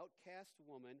about an outcast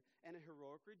woman and a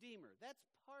heroic redeemer. That's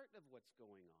part of what's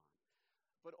going on.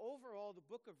 But overall, the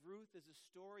book of Ruth is a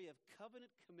story of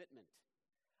covenant commitment,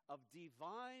 of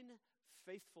divine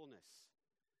faithfulness,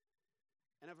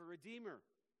 and of a redeemer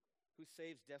who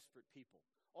saves desperate people.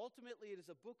 Ultimately, it is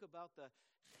a book about the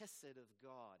chesed of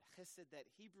God. Chesed,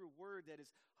 that Hebrew word that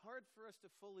is hard for us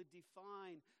to fully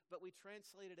define, but we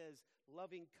translate it as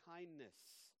loving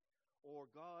kindness, or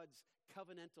God's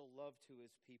covenantal love to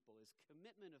his people, his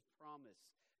commitment of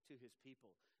promise to to his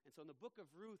people. And so in the book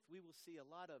of Ruth, we will see a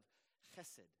lot of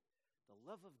chesed, the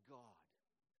love of God,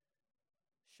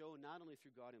 shown not only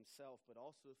through God himself, but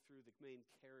also through the main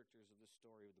characters of the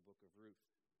story of the book of Ruth.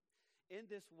 In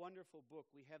this wonderful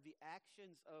book, we have the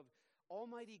actions of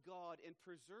Almighty God in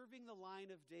preserving the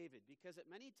line of David, because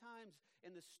at many times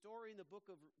in the story in the book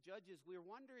of Judges, we're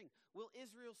wondering, will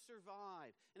Israel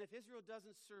survive? And if Israel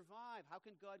doesn't survive, how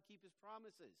can God keep his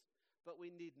promises? But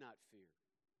we need not fear.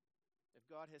 If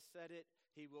God has said it,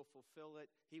 he will fulfill it.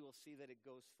 He will see that it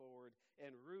goes forward.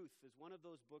 And Ruth is one of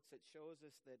those books that shows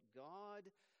us that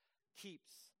God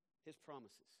keeps his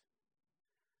promises,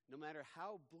 no matter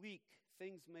how bleak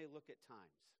things may look at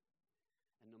times.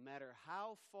 And no matter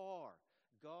how far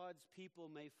God's people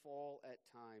may fall at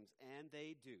times, and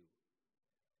they do,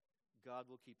 God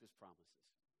will keep his promises.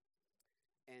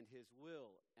 And his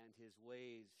will and his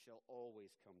ways shall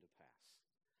always come to pass.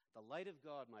 The light of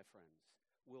God, my friends,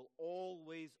 will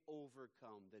always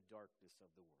overcome the darkness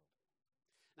of the world.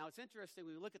 Now, it's interesting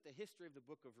when we look at the history of the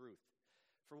book of Ruth.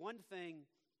 For one thing,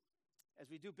 as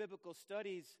we do biblical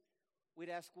studies,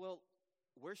 we'd ask, well,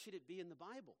 where should it be in the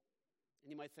Bible? And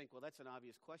you might think, well, that's an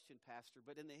obvious question, Pastor,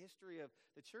 but in the history of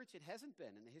the church, it hasn't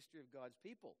been in the history of God's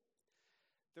people.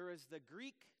 There is the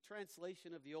Greek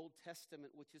translation of the Old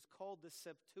Testament, which is called the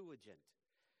Septuagint.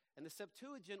 And the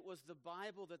Septuagint was the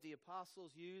Bible that the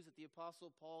apostles used, that the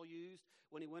apostle Paul used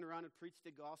when he went around and preached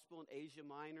the gospel in Asia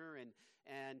Minor and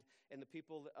the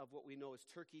people of what we know as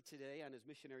Turkey today on his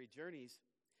missionary journeys.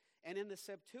 And in the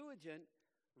Septuagint,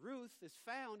 Ruth is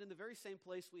found in the very same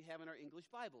place we have in our English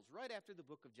Bibles, right after the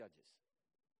book of Judges.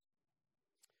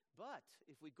 But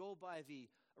if we go by the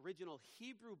original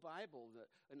Hebrew Bible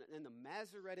and the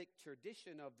Masoretic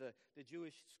tradition of the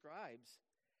Jewish scribes,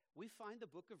 we find the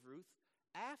book of Ruth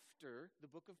after the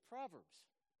book of Proverbs.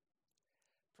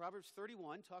 Proverbs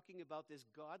 31 talking about this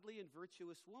godly and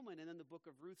virtuous woman, and then the book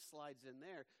of Ruth slides in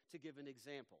there to give an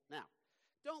example. Now,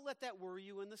 don't let that worry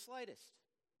you in the slightest,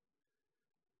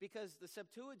 because the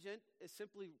Septuagint is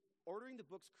simply ordering the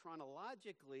books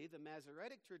chronologically. The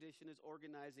Masoretic tradition is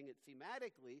organizing it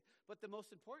thematically, but the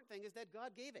most important thing is that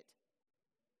God gave it.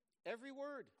 Every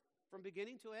word, from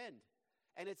beginning to end.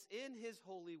 And it's in his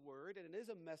holy word, and it is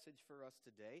a message for us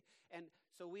today. And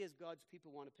so we as God's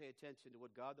people want to pay attention to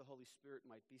what God the Holy Spirit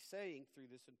might be saying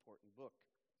through this important book.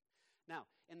 Now,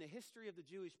 in the history of the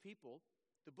Jewish people,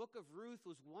 the book of Ruth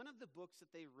was one of the books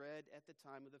that they read at the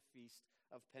time of the Feast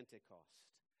of Pentecost.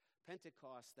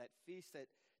 Pentecost, that feast that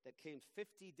came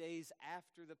 50 days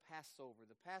after the Passover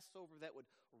that would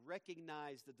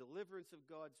recognize the deliverance of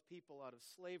God's people out of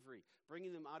slavery,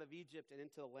 bringing them out of Egypt and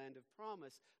into the land of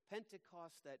promise.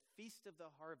 Pentecost, that feast of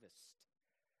the harvest,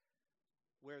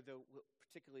 where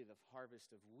particularly the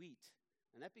harvest of wheat.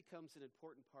 And that becomes an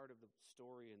important part of the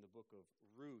story in the book of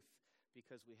Ruth,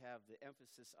 because we have the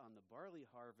emphasis on the barley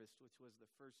harvest, which was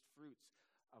the first fruits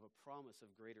of a promise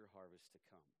of greater harvest to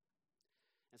come.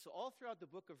 And so all throughout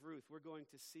the book of Ruth, we're going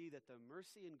to see that the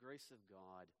mercy and grace of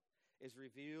God is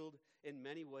revealed in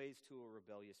many ways to a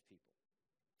rebellious people.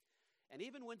 And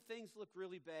even when things look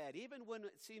really bad, even when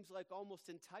it seems like almost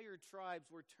entire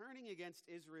tribes were turning against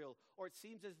Israel, or it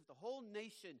seems as if the whole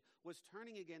nation was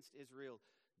turning against Israel,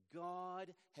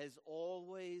 God has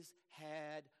always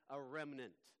had a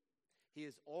remnant. He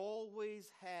has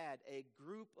always had a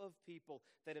group of people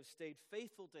that have stayed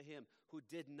faithful to him, who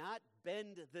did not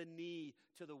bend the knee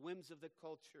to the whims of the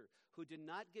culture, who did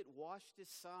not get washed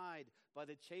aside by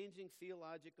the changing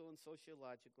theological and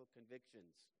sociological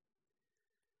convictions.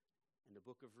 And the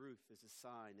book of Ruth is a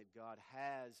sign that God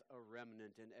has a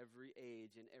remnant in every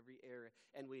age, in every era,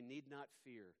 and we need not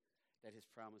fear that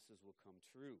his promises will come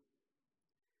true.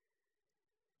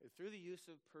 Through the use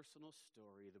of personal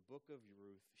story, the book of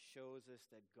Ruth shows us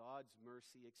that God's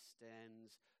mercy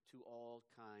extends to all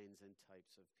kinds and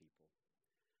types of people.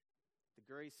 The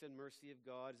grace and mercy of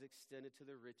God is extended to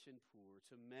the rich and poor,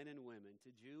 to men and women,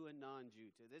 to Jew and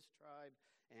non-Jew, to this tribe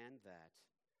and that,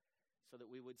 so that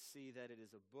we would see that it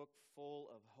is a book full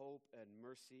of hope and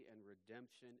mercy and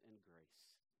redemption and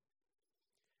grace.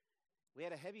 We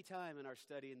had a heavy time in our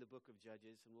study in the book of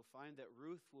Judges, and we'll find that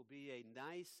Ruth will be a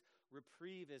nice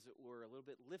reprieve, as it were, a little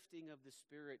bit lifting of the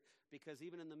spirit, because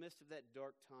even in the midst of that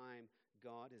dark time,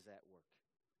 God is at work.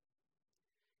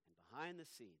 And behind the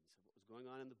scenes of what was going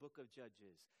on in the book of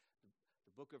Judges,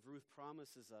 the book of Ruth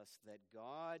promises us that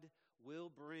God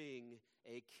will bring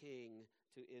a king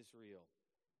to Israel.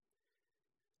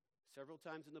 Several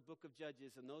times in the book of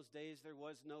Judges, in those days there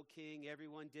was no king.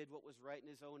 Everyone did what was right in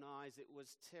his own eyes. It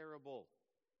was terrible.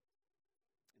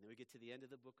 And then we get to the end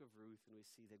of the book of Ruth, and we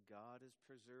see that God is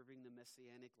preserving the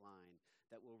messianic line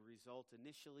that will result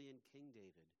initially in King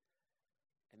David,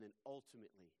 and then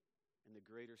ultimately in the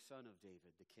greater Son of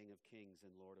David, the King of Kings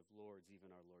and Lord of Lords,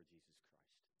 even our Lord Jesus Christ.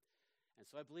 And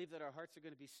so I believe that our hearts are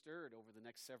going to be stirred over the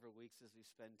next several weeks as we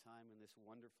spend time in this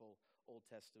wonderful Old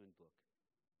Testament book.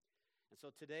 And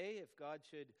so today, if God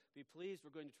should be pleased,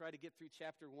 we're going to try to get through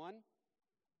chapter 1.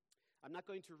 I'm not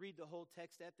going to read the whole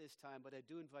text at this time, but I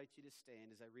do invite you to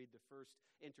stand as I read the first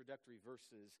introductory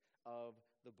verses of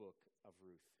the book of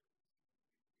Ruth.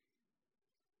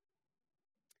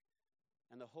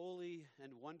 And the holy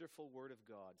and wonderful word of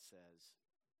God says,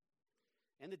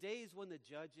 "In the days when the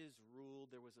judges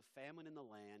ruled, there was a famine in the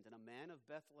land, and a man of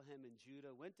Bethlehem in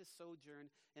Judah went to sojourn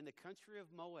in the country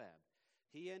of Moab,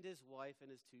 he and his wife and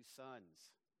his 2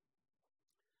 sons.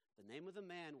 The name of the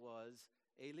man was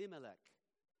Elimelech,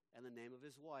 and the name of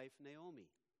his wife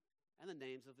Naomi, and the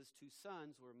names of his 2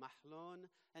 sons were Mahlon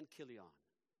and Chilion.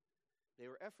 They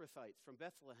were Ephrathites from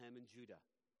Bethlehem in Judah.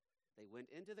 They went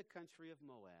into the country of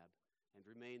Moab and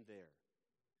remained there.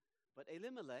 But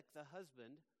Elimelech, the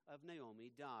husband of Naomi,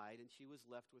 died, and she was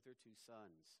left with her 2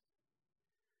 sons.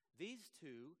 These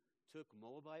 2 took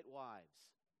Moabite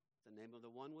wives. The name of the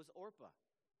one was Orpah,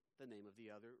 the name of the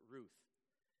other Ruth.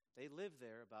 They lived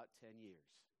there about 10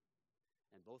 years.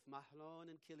 And both Mahlon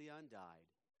and Chilion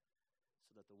died,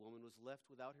 so that the woman was left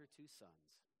without her 2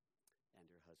 sons and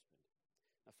her husband."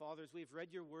 Now, Father, as we've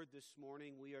read your word this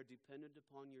morning, we are dependent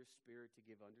upon your Spirit to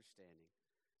give understanding.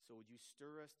 So would you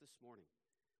stir us this morning,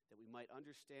 that we might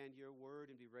understand your word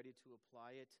and be ready to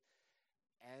apply it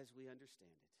as we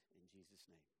understand it. In Jesus'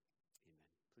 name, amen.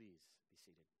 Please be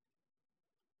seated.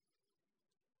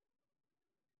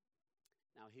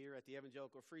 Now, here at the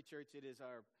Evangelical Free Church, it is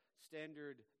our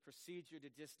standard procedure to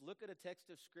just look at a text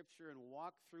of Scripture and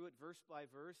walk through it verse by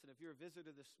verse. And if you're a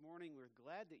visitor this morning, we're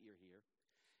glad that you're here.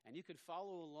 And you can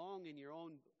follow along in your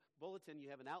own bulletin. You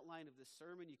have an outline of this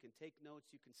sermon. You can take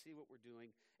notes. You can see what we're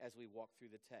doing as we walk through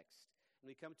the text. And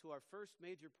we come to our first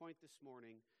major point this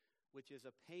morning, which is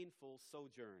a painful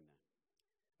sojourn.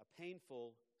 A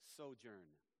painful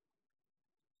sojourn.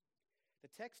 The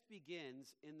text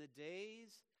begins in the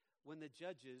days when the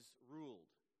judges ruled.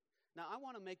 Now, I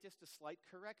want to make just a slight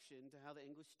correction to how the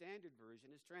English Standard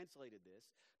Version has translated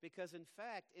this, because in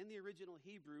fact, in the original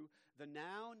Hebrew, the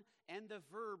noun and the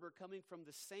verb are coming from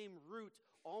the same root,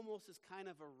 almost as kind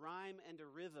of a rhyme and a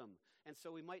rhythm. And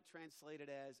so we might translate it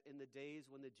as, in the days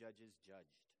when the judges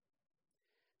judged.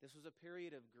 This was a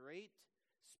period of great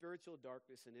spiritual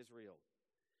darkness in Israel.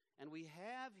 And we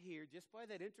have here, just by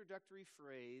that introductory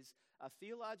phrase, a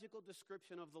theological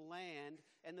description of the land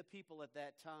and the people at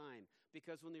that time.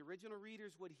 Because when the original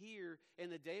readers would hear,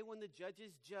 in the day when the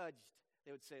judges judged,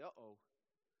 they would say, uh-oh,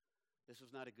 this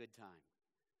was not a good time.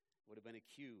 Would have been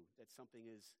a cue that something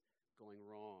is going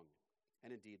wrong.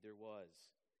 And indeed there was.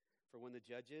 For when the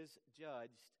judges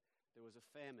judged, there was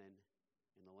a famine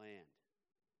in the land.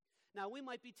 Now, we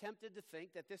might be tempted to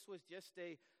think that this was just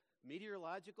a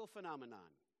meteorological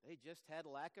phenomenon. They just had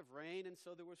lack of rain, and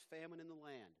so there was famine in the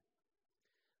land.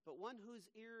 But one whose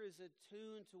ear is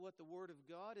attuned to what the Word of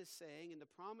God is saying and the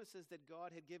promises that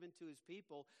God had given to his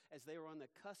people as they were on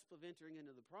the cusp of entering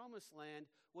into the promised land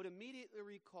would immediately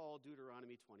recall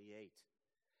Deuteronomy 28.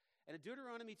 And in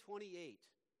Deuteronomy 28,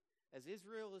 as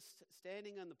Israel is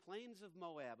standing on the plains of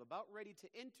Moab, about ready to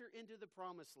enter into the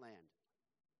promised land,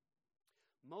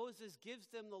 Moses gives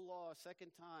them the law a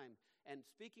second time, and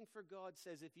speaking for God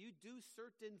says, if you do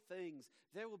certain things,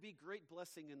 there will be great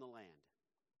blessing in the land.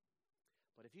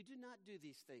 But if you do not do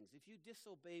these things, if you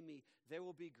disobey me, there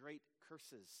will be great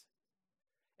curses.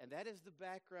 And that is the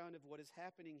background of what is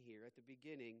happening here at the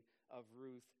beginning of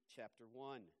Ruth chapter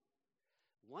 1.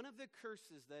 One of the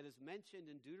curses that is mentioned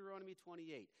in Deuteronomy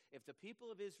 28, if the people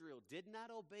of Israel did not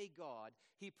obey God,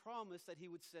 he promised that he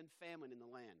would send famine in the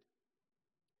land.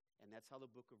 And that's how the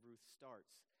book of Ruth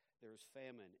starts. There is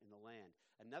famine in the land.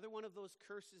 Another one of those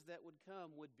curses that would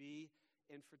come would be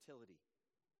infertility.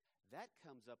 That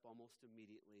comes up almost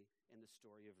immediately in the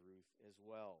story of Ruth as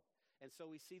well. And so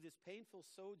we see this painful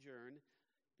sojourn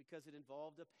because it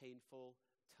involved a painful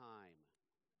time.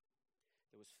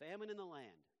 There was famine in the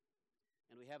land.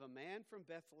 And we have a man from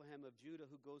Bethlehem of Judah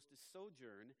who goes to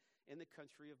sojourn in the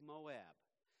country of Moab.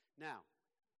 Now,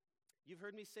 you've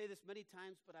heard me say this many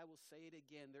times, but I will say it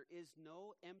again. There is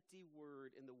no empty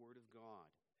word in the Word of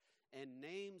God. And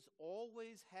names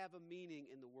always have a meaning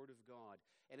in the Word of God.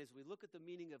 And as we look at the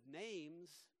meaning of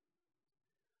names,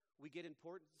 we get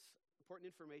important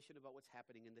information about what's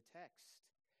happening in the text.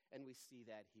 And we see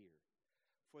that here.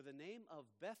 For the name of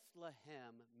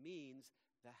Bethlehem means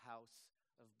the house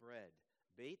of bread.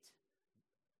 Beit,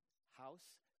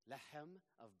 house, Lehem,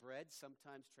 of bread,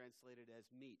 sometimes translated as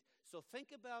meat. So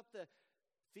think about the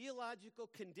theological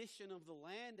condition of the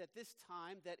land at this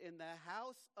time that in the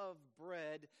house of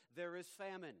bread there is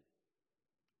famine.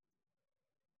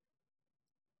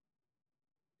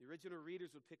 The original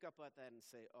readers would pick up on that and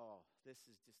say, oh, this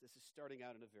is starting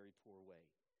out in a very poor way.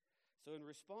 So in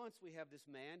response, we have this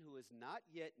man who is not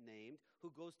yet named, who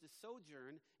goes to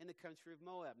sojourn in the country of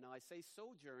Moab. Now, I say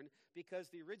sojourn because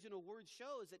the original word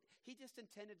shows that he just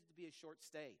intended it to be a short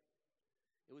stay.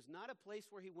 It was not a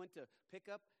place where he went to pick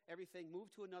up everything,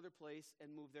 move to another place,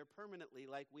 and move there permanently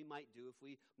like we might do if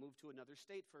we move to another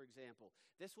state, for example.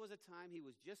 This was a time he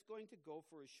was just going to go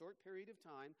for a short period of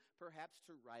time, perhaps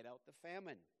to ride out the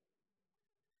famine.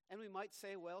 And we might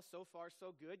say, well, so far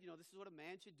so good. You know, this is what a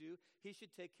man should do. He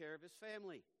should take care of his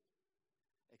family.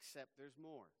 Except there's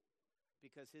more,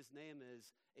 because his name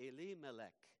is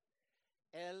Elimelech.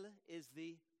 El is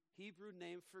the Hebrew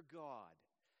name for God.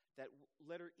 That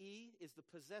letter E is the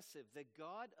possessive. The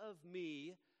God of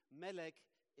me, Melech,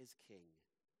 is king.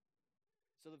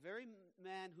 So the very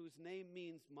man whose name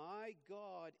means my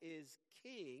God is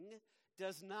king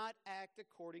does not act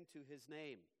according to his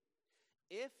name.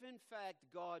 If, in fact,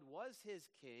 God was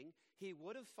his king, he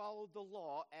would have followed the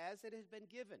law as it had been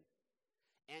given.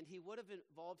 And he would have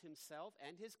involved himself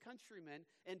and his countrymen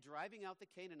in driving out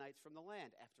the Canaanites from the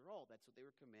land. After all, that's what they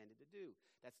were commanded to do.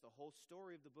 That's the whole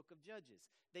story of the book of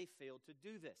Judges. They failed to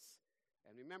do this.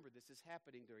 And remember, this is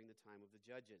happening during the time of the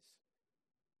Judges.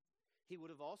 He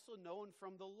would have also known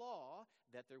from the law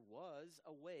that there was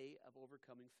a way of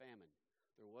overcoming famine.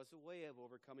 There was a way of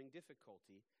overcoming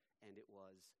difficulty, and it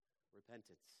was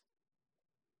repentance.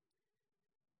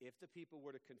 If the people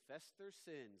were to confess their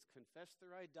sins, confess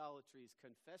their idolatries,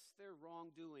 confess their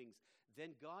wrongdoings,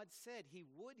 then God said he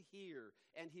would hear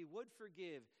and he would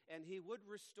forgive and he would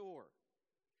restore.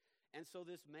 And so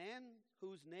this man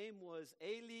whose name was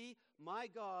Eli, my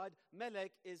God,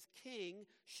 Melech is king,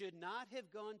 should not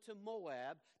have gone to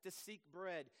Moab to seek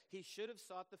bread. He should have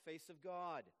sought the face of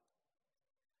God.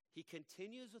 He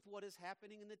continues with what is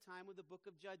happening in the time of the book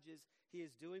of Judges. He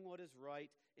is doing what is right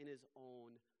in his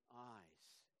own eyes.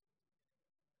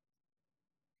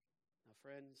 Now,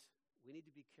 friends, we need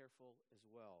to be careful as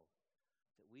well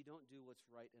that we don't do what's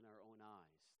right in our own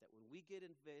eyes. That when we get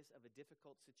in face of a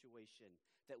difficult situation,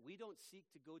 that we don't seek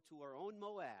to go to our own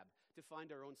Moab to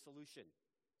find our own solution.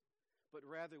 But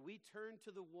rather we turn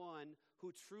to the one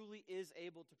who truly is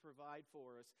able to provide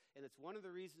for us. And it's one of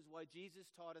the reasons why Jesus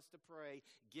taught us to pray,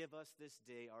 give us this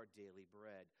day our daily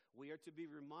bread. We are to be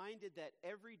reminded that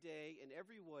every day, in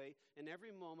every way, in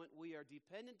every moment, we are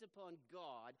dependent upon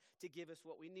God to give us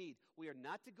what we need. We are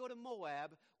not to go to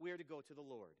Moab, we are to go to the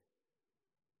Lord.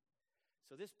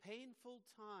 So this painful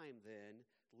time then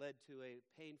led to a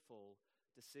painful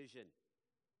decision.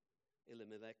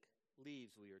 Elimelech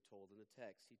leaves, we are told in the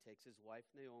text. He takes his wife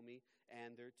Naomi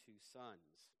and their 2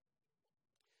 sons.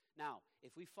 Now,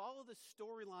 if we follow the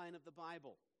storyline of the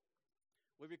Bible,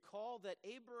 we recall that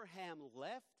Abraham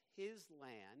left his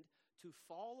land to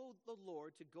follow the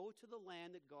Lord, to go to the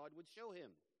land that God would show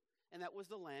him. And that was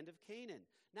the land of Canaan.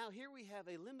 Now here we have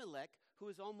Elimelech, who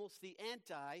is almost the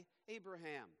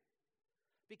anti-Abraham.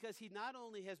 Because he not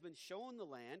only has been shown the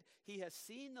land, he has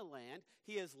seen the land,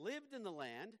 he has lived in the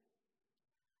land,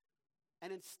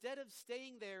 and instead of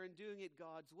staying there and doing it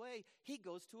God's way, he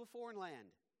goes to a foreign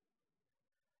land.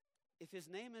 If his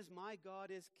name is my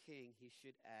God is king, he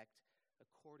should act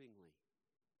accordingly.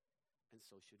 And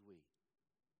so should we.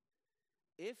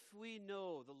 If we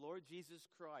know the Lord Jesus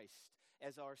Christ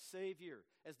as our Savior,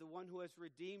 as the one who has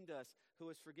redeemed us, who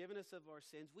has forgiven us of our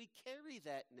sins, we carry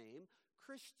that name,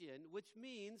 Christian, which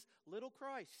means little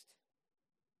Christ.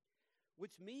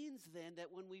 Which means then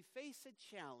that when we face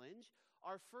a challenge,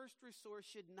 our first resource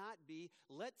should not be,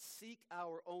 let's seek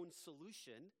our own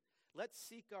solution, let's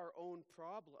seek our own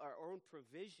problem, our own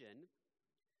provision.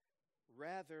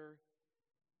 Rather,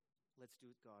 let's do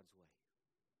it God's way.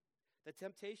 The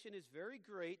temptation is very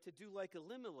great to do like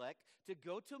Elimelech, to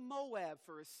go to Moab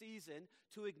for a season,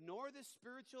 to ignore the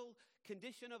spiritual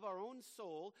condition of our own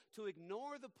soul, to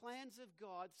ignore the plans of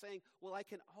God, saying, well, I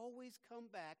can always come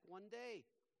back one day.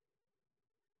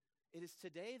 It is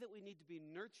today that we need to be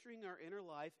nurturing our inner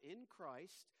life in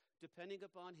Christ, depending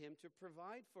upon him to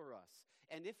provide for us.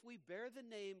 And if we bear the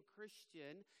name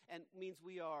Christian, and means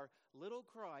we are little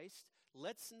Christ,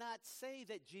 let's not say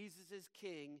that Jesus is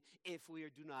king if we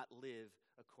do not live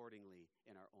accordingly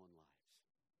in our own lives.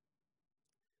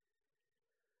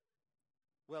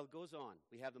 Well, it goes on.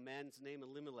 We have the man's name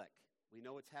Elimelech. We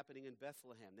know what's happening in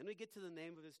Bethlehem. Then we get to the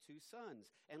name of his 2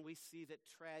 sons, and we see that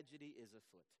tragedy is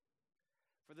afoot.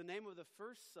 For the name of the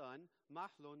first son,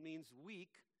 Mahlon, means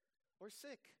weak or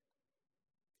sick.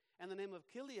 And the name of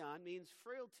Kilion means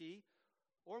frailty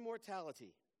or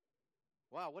mortality.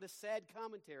 Wow, what a sad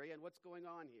commentary on what's going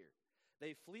on here.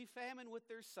 They flee famine with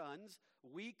their sons,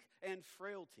 weak and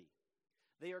frailty.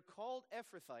 They are called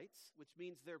Ephrathites, which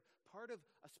means they're part of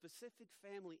a specific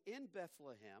family in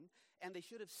Bethlehem, and they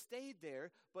should have stayed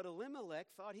there, but Elimelech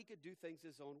thought he could do things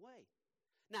his own way.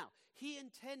 Now, he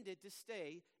intended to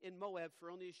stay in Moab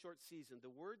for only a short season. The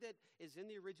word that is in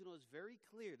the original is very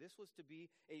clear. This was to be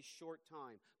a short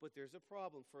time, but there's a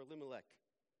problem for Elimelech.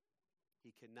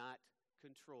 He cannot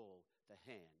control the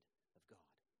hand of God.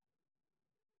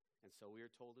 And so we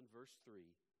are told in verse 3,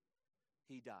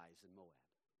 he dies in Moab.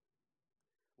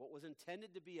 What was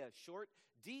intended to be a short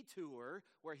detour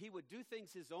where he would do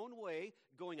things his own way,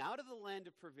 going out of the land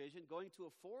of provision, going to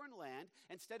a foreign land,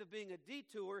 instead of being a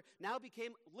detour, now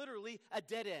became literally a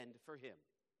dead end for him.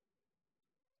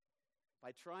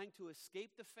 By trying to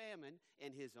escape the famine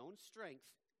in his own strength,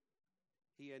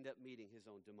 he ended up meeting his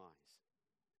own demise.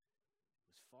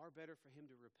 It was far better for him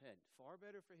to repent, far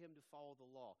better for him to follow the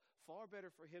law, far better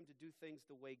for him to do things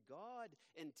the way God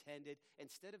intended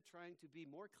instead of trying to be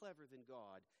more clever than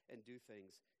God and do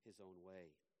things his own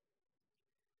way.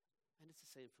 And it's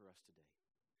the same for us today.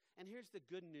 And here's the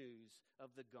good news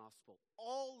of the gospel.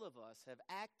 All of us have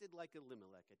acted like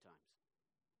Elimelech at times.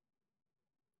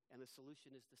 And the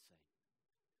solution is the same.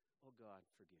 Oh God,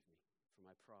 forgive me for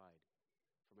my pride,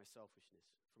 for my selfishness,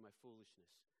 for my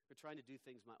foolishness, for trying to do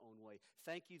things my own way.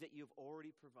 Thank you that you've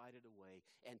already provided a way,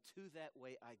 and to that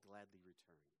way I gladly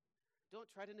return. Don't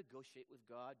try to negotiate with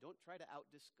God. Don't try to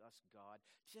outdiscuss God.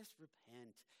 Just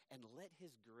repent and let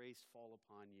his grace fall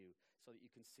upon you so that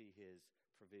you can see his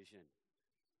provision.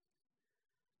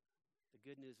 The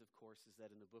good news, of course, is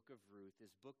that in the book of Ruth,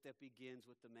 this book that begins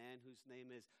with the man whose name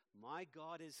is My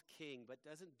God is King, but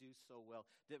doesn't do so well,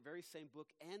 that very same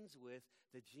book ends with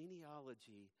the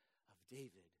genealogy of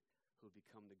David, who would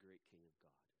become the great king of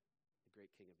God, the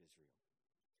great king of Israel.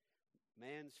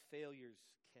 Man's failures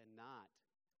cannot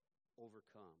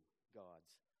overcome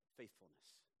God's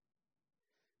faithfulness.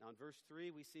 Now in verse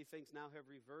 3, we see things now have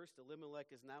reversed.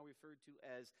 Elimelech is now referred to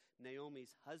as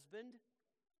Naomi's husband,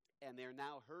 and they're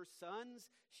now her sons.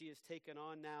 She has taken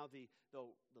on now the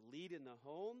lead in the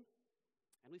home,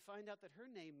 and we find out that her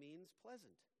name means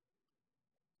pleasant.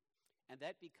 And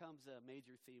that becomes a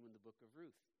major theme in the book of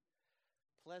Ruth.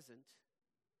 Pleasant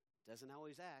doesn't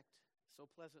always act so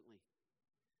pleasantly,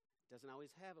 doesn't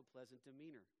always have a pleasant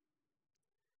demeanor.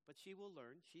 But she will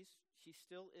learn. She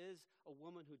still is a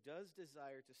woman who does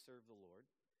desire to serve the Lord.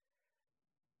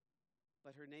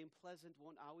 But her name Pleasant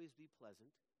won't always be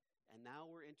pleasant. And now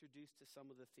we're introduced to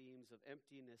some of the themes of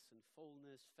emptiness and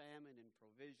fullness, famine and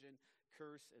provision,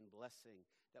 curse and blessing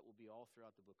that will be all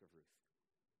throughout the book of Ruth.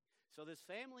 So this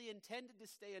family intended to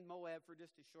stay in Moab for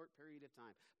just a short period of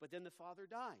time. But then the father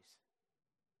dies.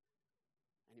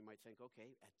 And you might think,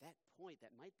 okay, at that point,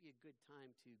 that might be a good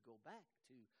time to go back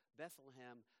to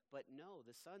Bethlehem. But no,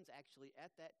 the sons actually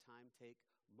at that time take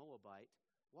Moabite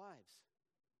wives.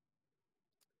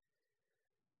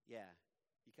 Yeah,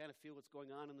 you kind of feel what's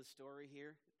going on in the story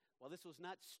here? While this was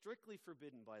not strictly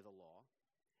forbidden by the law,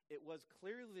 it was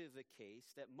clearly the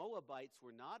case that Moabites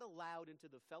were not allowed into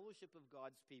the fellowship of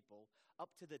God's people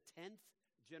up to the 10th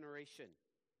generation.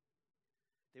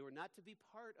 They were not to be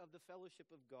part of the fellowship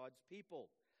of God's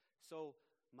people. So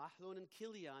Mahlon and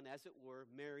Kilion, as it were,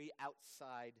 marry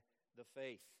outside the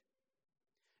faith.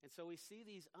 And so we see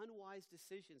these unwise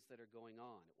decisions that are going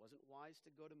on. It wasn't wise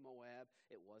to go to Moab.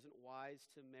 It wasn't wise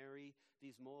to marry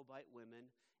these Moabite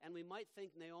women. And we might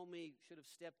think Naomi should have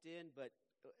stepped in, but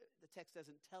the text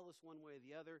doesn't tell us one way or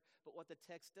the other. But what the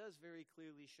text does very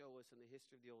clearly show us in the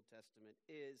history of the Old Testament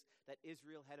is that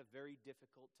Israel had a very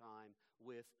difficult time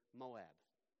with Moab.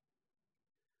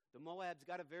 The Moabs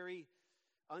got a very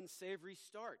unsavory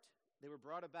start. They were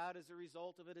brought about as a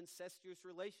result of an incestuous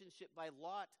relationship by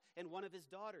Lot and one of his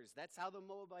daughters. That's how the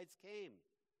Moabites came.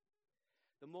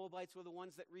 The Moabites were the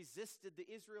ones that resisted the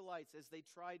Israelites as they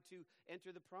tried to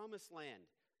enter the promised land.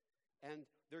 And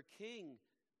their king,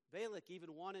 Balak,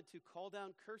 even wanted to call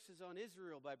down curses on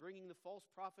Israel by bringing the false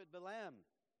prophet Balaam.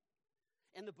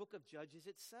 And the book of Judges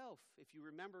itself, if you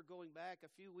remember going back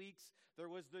a few weeks, there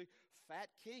was the fat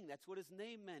king. That's what his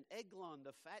name meant, Eglon,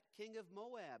 the fat king of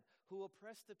Moab, who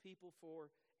oppressed the people for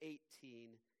 18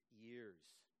 years.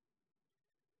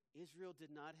 Israel did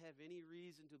not have any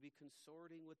reason to be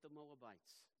consorting with the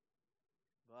Moabites.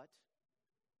 But,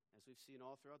 as we've seen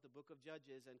all throughout the book of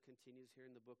Judges and continues here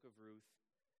in the book of Ruth,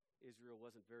 Israel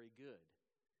wasn't very good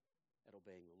at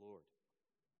obeying the Lord.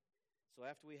 So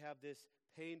after we have this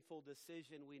painful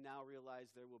decision, we now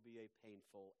realize there will be a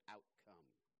painful outcome.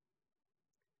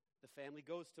 The family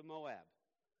goes to Moab,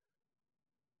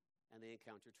 and they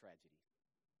encounter tragedy.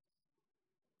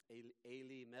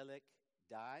 Elimelech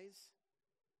dies.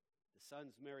 The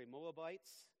sons marry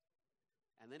Moabites.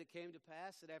 And then it came to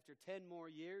pass that after 10 more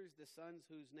years, the sons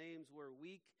whose names were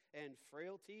Weak and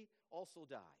Frailty also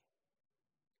die.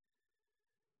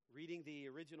 Reading the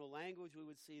original language, we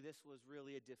would see this was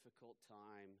really a difficult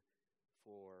time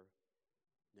for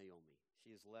Naomi.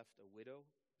 She is left a widow.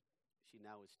 She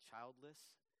now is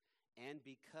childless. And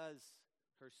because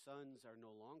her sons are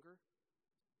no longer,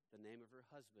 the name of her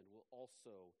husband will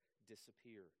also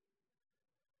disappear.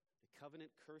 The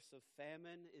covenant curse of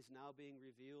famine is now being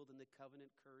revealed in the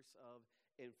covenant curse of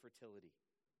infertility.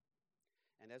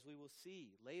 And as we will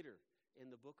see later in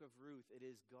the book of Ruth, it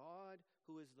is God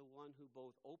who is the one who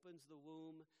both opens the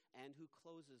womb and who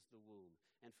closes the womb.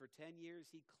 And for 10 years,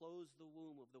 he closed the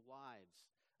womb of the wives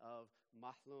of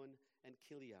Mahlon and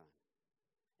Chilion.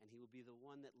 And he will be the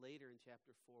one that later in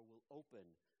chapter 4 will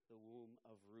open the womb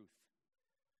of Ruth.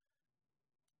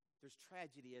 There's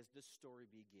tragedy as this story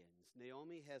begins.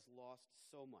 Naomi has lost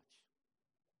so much.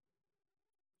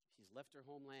 She's left her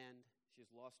homeland.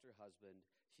 She's lost her husband.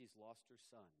 She's lost her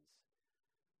sons.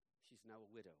 She's now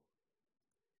a widow,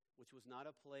 which was not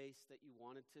a place that you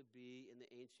wanted to be in the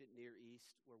ancient Near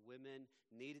East, where women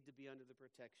needed to be under the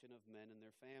protection of men and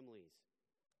their families.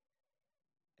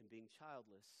 And being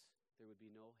childless, there would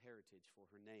be no heritage for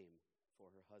her name,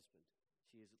 for her husband.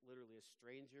 She is literally a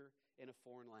stranger in a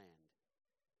foreign land,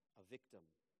 a victim,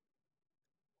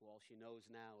 who all she knows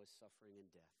now is suffering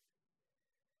and death.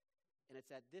 And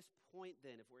it's at this point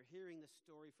then, if we're hearing the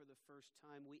story for the first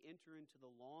time, we enter into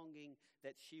the longing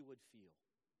that she would feel.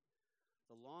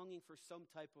 The longing for some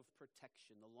type of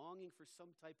protection, the longing for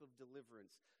some type of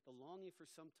deliverance, the longing for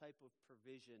some type of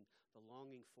provision, the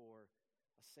longing for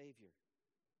a Savior.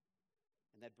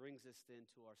 And that brings us then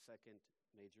to our second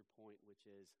major point, which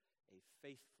is a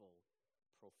faithful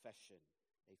profession.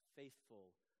 A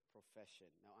faithful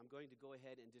profession. Now, I'm going to go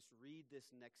ahead and just read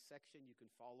this next section. You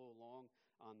can follow along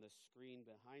on the screen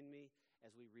behind me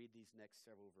as we read these next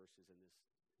several verses in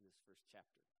this first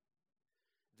chapter.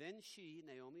 Then she,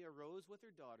 Naomi, arose with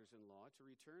her daughters-in-law to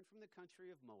return from the country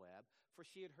of Moab, for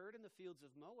she had heard in the fields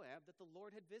of Moab that the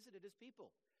Lord had visited his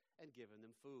people and given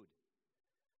them food.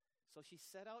 So she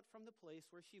set out from the place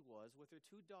where she was with her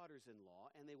 2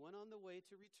 daughters-in-law, and they went on the way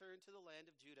to return to the land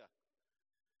of Judah.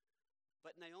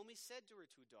 But Naomi said to her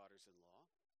 2 daughters-in-law,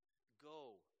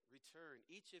 "Go, return,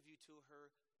 each of you to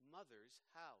her mother's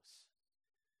house.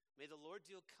 May the Lord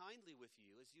deal kindly with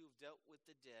you as you have dealt with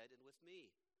the dead and with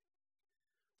me.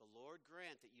 The Lord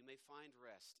grant that you may find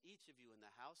rest, each of you in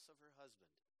the house of her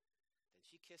husband." Then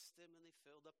she kissed them, and they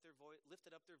lifted up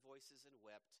their voices and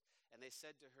wept. And they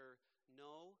said to her,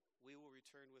 "No, we will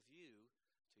return with you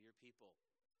to your people."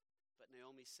 But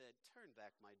Naomi said, "Turn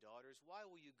back, my daughters. Why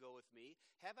will you go with me?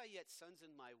 Have I yet sons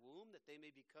in my womb, that they may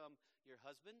become your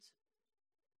husbands?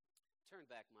 Turn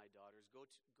back, my daughters.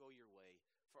 Go your way,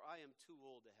 for I am too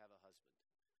old to have a husband.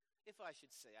 If I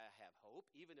should say I have hope,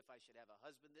 even if I should have a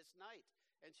husband this night,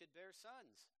 and should bear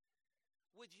sons,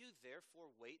 would you therefore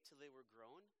wait till they were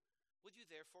grown? Would you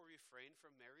therefore refrain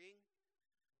from marrying?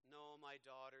 No, my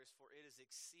daughters, for it is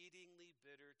exceedingly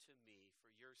bitter to me for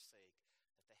your sake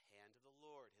that the hand of the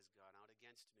Lord has gone out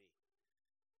against me."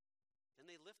 Then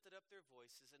they lifted up their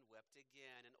voices and wept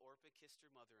again, and Orpah kissed her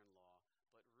mother-in-law,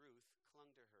 but Ruth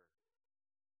clung to her.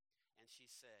 And she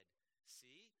said,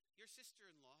 "See, your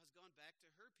sister-in-law has gone back to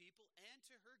her people and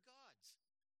to her gods.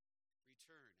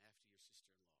 Return after your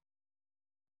sister-in-law."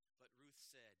 But Ruth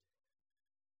said,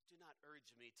 "Do not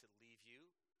urge me to leave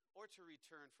you or to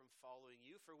return from following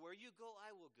you, for where you go,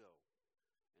 I will go,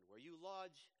 and where you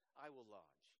lodge, I will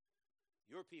lodge.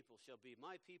 Your people shall be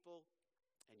my people,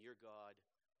 and your God,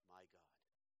 my God.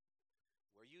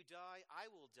 Where you die, I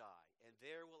will die, and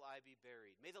there will I be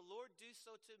buried. May the Lord do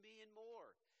so to me and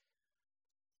more.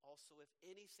 Also, if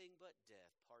anything but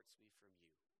death parts me from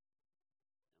you."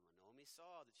 And when Naomi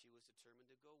saw that she was determined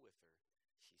to go with her,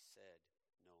 she said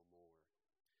no more.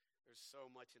 There's so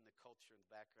much in the culture and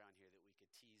the background here that we could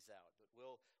tease out, but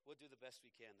we'll do the best we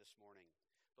can this morning.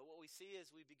 But what we see as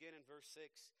we begin in verse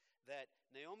 6, that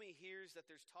Naomi hears that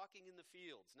there's talking in the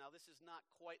fields. Now, this is not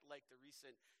quite like the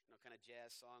recent, kind of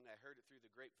jazz song. I heard it through the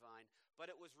grapevine, but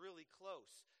it was really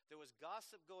close. There was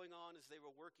gossip going on as they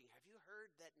were working. Have you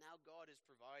heard that now God is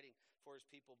providing for his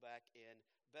people back in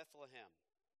Bethlehem?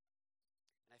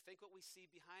 And I think what we see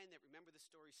behind that, remember the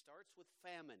story starts with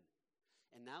famine.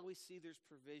 And now we see there's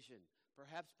provision.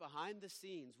 Perhaps behind the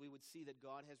scenes, we would see that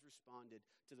God has responded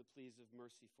to the pleas of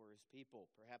mercy for his people.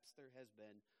 Perhaps there has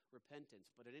been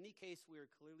repentance. But in any case, we are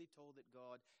clearly told that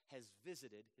God has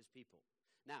visited his people.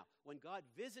 Now, when God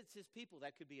visits his people,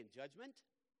 that could be in judgment,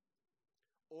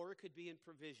 or it could be in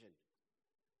provision.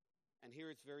 And here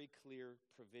it's very clear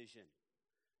provision.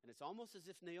 And it's almost as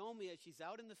if Naomi, as she's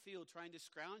out in the field trying to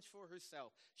scrounge for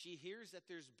herself, she hears that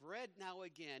there's bread now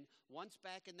again, once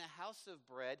back in the house of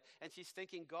bread, and she's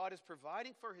thinking, God is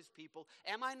providing for his people.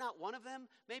 Am I not one of them?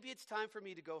 Maybe it's time for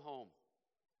me to go home.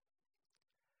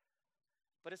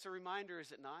 But it's a reminder,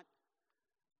 is it not,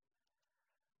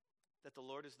 that the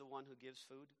Lord is the one who gives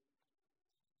food?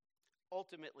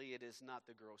 Ultimately, it is not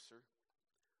the grocer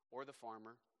or the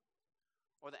farmer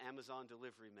or the Amazon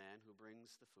delivery man who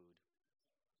brings the food.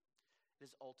 It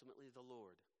is ultimately the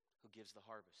Lord who gives the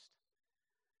harvest.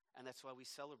 And that's why we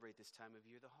celebrate this time of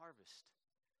year, the harvest,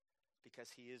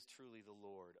 because he is truly the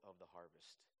Lord of the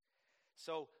harvest.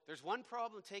 So there's one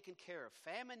problem taken care of.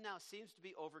 Famine now seems to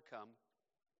be overcome.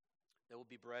 There will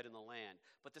be bread in the land.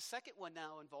 But the second one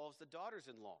now involves the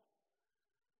daughters-in-law,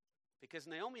 because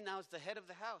Naomi now is the head of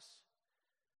the house.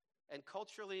 And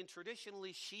culturally and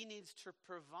traditionally, she needs to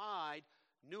provide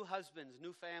new husbands,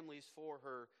 new families for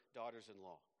her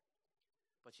daughters-in-law.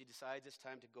 But she decides it's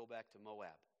time to go back to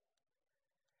Moab.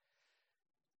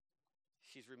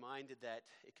 She's reminded that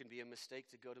it can be a mistake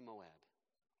to go to Moab.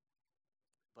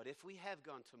 But if we have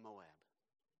gone to Moab,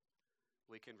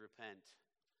 we can repent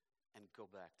and go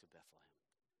back to Bethlehem.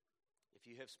 If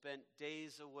you have spent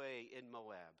days away in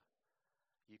Moab,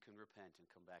 you can repent and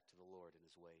come back to the Lord and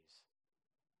his ways.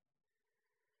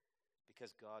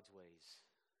 Because God's ways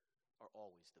are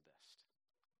always the best.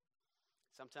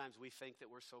 Sometimes we think that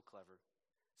we're so clever.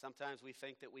 Sometimes we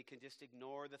think that we can just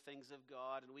ignore the things of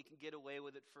God and we can get away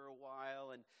with it for a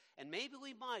while. And maybe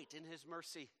we might in his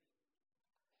mercy.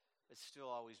 It's still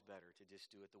always better to just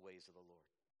do it the ways of the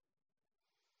Lord.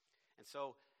 And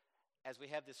so, as we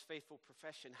have this faithful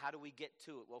profession, how do we get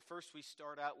to it? Well, first we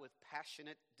start out with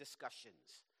passionate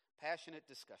discussions. Passionate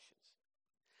discussions.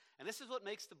 And this is what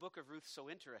makes the book of Ruth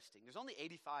so interesting. There's only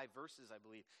 85 verses, I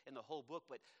believe, in the whole book,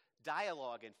 but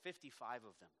dialogue in 55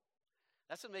 of them.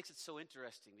 That's what makes it so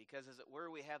interesting, because as it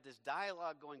were, we have this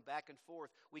dialogue going back and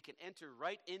forth. We can enter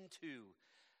right into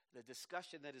the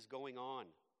discussion that is going on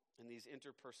in these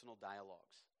interpersonal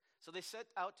dialogues. So they set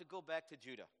out to go back to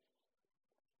Judah.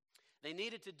 They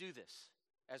needed to do this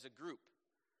as a group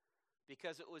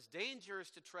because it was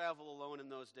dangerous to travel alone in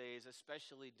those days,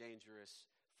 especially dangerous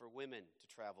for women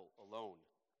to travel alone.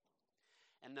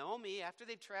 And Naomi, after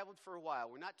they've traveled for a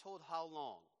while, we're not told how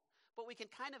long, but we can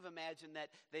kind of imagine that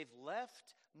they've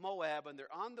left Moab and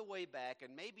they're on the way back,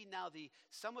 and maybe now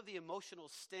some of the emotional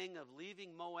sting of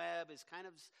leaving Moab is kind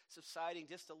of subsiding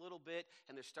just a little bit,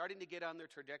 and they're starting to get on their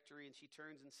trajectory, and she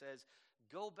turns and says,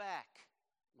 "Go back,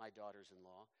 my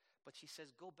daughters-in-law," but she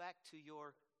says, "Go back to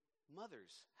your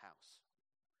mother's house,"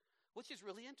 which is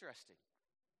really interesting.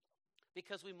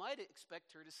 Because we might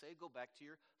expect her to say, "Go back to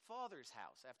your father's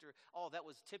house." After all, that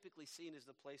was typically seen as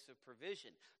the place of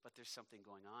provision. But there's something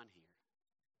going on here.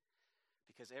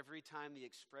 Because every time the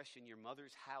expression "your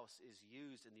mother's house" is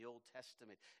used in the Old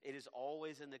Testament, it is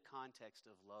always in the context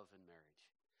of love and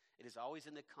marriage. It is always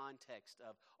in the context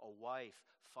of a wife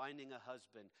finding a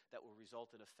husband that will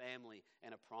result in a family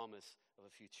and a promise of a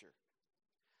future.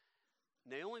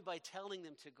 Naomi, by telling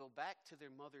them to go back to their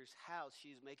mother's house,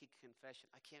 she's making a confession.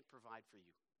 I can't provide for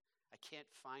you. I can't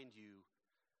find you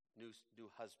new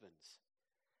husbands.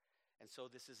 And so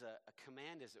this is a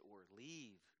command, as it were.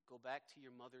 Leave. Go back to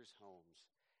your mother's homes.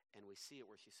 And we see it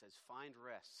where she says, find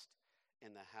rest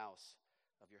in the house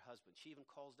of your husband. She even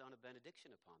calls down a benediction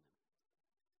upon them.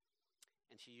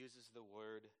 And she uses the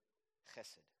word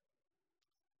chesed,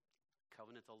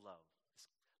 covenantal love, this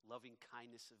loving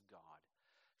kindness of God.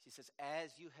 She says,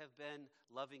 as you have been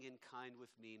loving and kind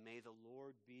with me, may the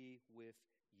Lord be with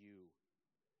you.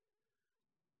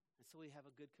 And so we have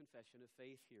a good confession of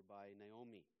faith here by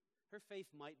Naomi. Her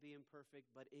faith might be imperfect,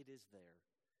 but it is there.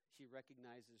 She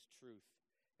recognizes truth,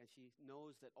 and she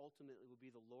knows that ultimately it will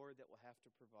be the Lord that will have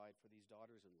to provide for these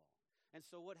daughters-in-law. And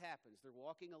so what happens? They're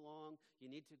walking along. You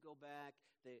need to go back.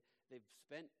 They've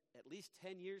spent at least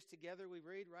 10 years together, we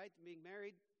read, right, being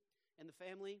married in the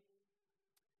family.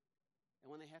 And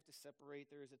when they have to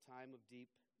separate, there is a time of deep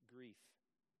grief,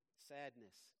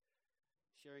 sadness,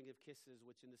 sharing of kisses,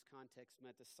 which in this context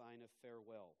meant a sign of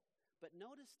farewell. But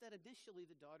notice that initially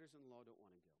the daughters-in-law don't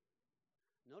want to go.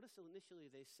 Notice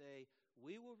initially they say,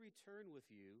 "We will return with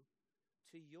you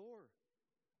to your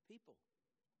people."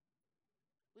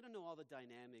 We don't know all the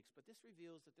dynamics, but this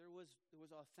reveals that there was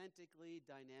authentically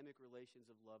dynamic relations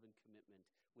of love and commitment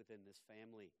within this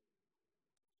family.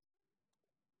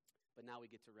 But now we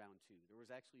get to round 2. There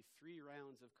was actually 3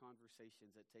 rounds of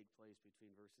conversations that take place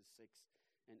between verses 6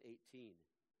 and 18.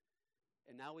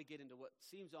 And now we get into what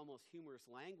seems almost humorous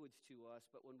language to us,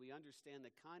 but when we understand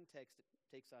the context, it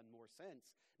takes on more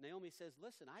sense. Naomi says,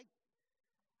 listen, I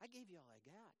I gave you all I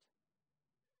got.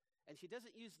 And she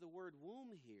doesn't use the word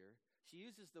womb here. She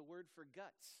uses the word for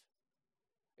guts.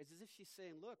 It's as if she's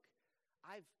saying, look,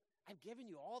 I've given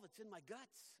you all that's in my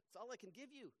guts. It's all I can give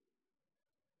you.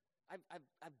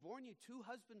 I've borne you 2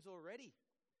 husbands already,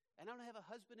 and I don't have a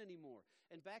husband anymore.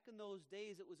 And back in those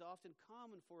days, it was often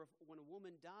common for when a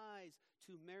woman dies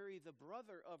to marry the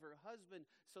brother of her husband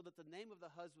so that the name of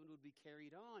the husband would be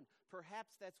carried on.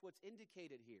 Perhaps that's what's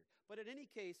indicated here. But in any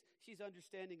case, she's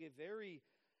understanding a very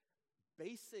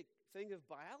basic thing of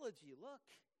biology. Look,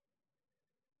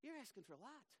 you're asking for a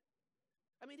lot.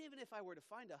 I mean, even if I were to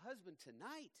find a husband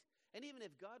tonight, and even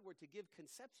if God were to give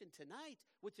conception tonight,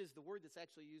 which is the word that's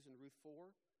actually used in Ruth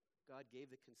 4, God gave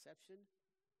the conception.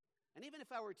 And even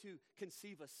if I were to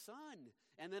conceive a son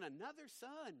and then another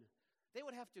son, they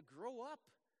would have to grow up,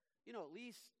 at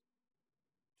least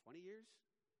 20 years.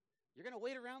 You're going to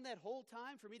wait around that whole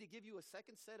time for me to give you a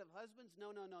second set of husbands?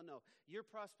 No. Your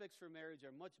prospects for marriage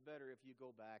are much better if you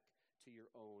go back to your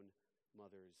own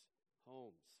mother's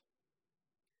homes.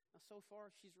 Now, so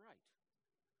far, she's right.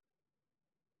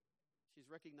 She's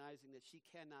recognizing that she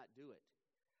cannot do it.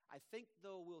 I think,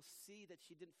 though, we'll see that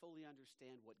she didn't fully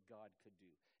understand what God could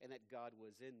do and that God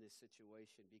was in this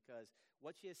situation, because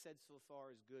what she has said so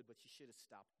far is good, but she should have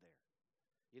stopped there.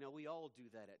 We all do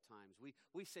that at times.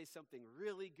 We say something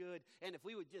really good, and if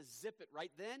we would just zip it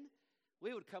right then,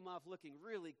 we would come off looking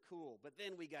really cool, but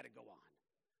then we got to go on.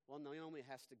 Well, Naomi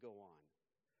has to go on,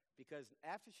 because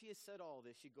after she has said all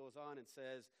this, she goes on and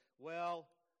says, well,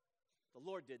 the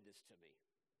Lord did this to me.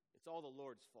 It's all the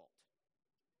Lord's fault.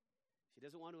 She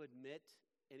doesn't want to admit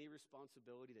any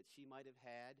responsibility that she might have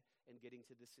had in getting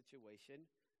to this situation.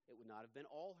 It would not have been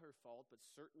all her fault, but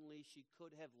certainly she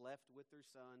could have left with her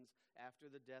sons after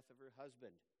the death of her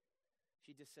husband.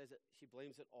 She just says that she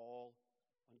blames it all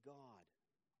on God.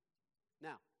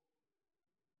 Now,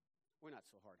 we're not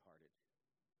so hard-hearted.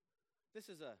 This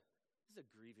is a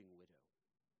grieving widow,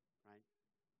 right?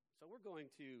 So we're going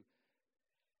to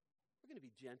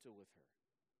be gentle with her.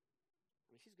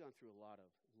 I mean, she's gone through a lot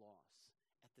of loss.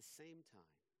 At the same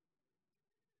time,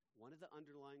 one of the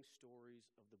underlying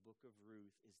stories of the book of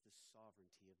Ruth is the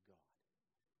sovereignty of God.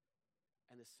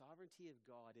 And the sovereignty of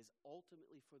God is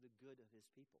ultimately for the good of his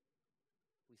people.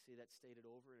 We see that stated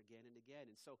over and again and again.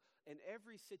 And so in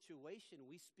every situation,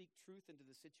 we speak truth into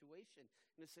the situation.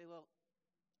 And we say, well,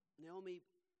 Naomi,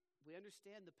 we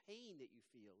understand the pain that you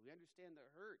feel. We understand the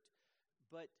hurt.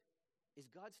 But is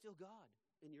God still God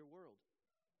in your world?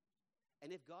 And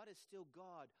if God is still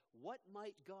God, what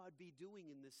might God be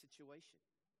doing in this situation?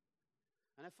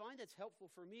 And I find that's helpful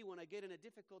for me when I get in a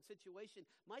difficult situation.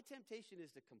 My temptation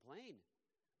is to complain.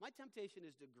 My temptation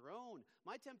is to groan.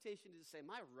 My temptation is to say,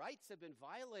 my rights have been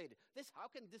violated. How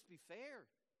can this be fair?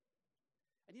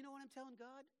 And you know what I'm telling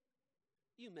God?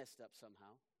 You messed up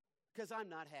somehow, because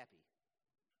I'm not happy.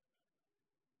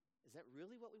 Is that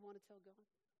really what we want to tell God?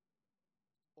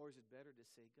 Or is it better to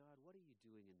say, God, what are you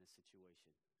doing in this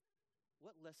situation?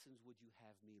 What lessons would you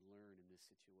have me learn in this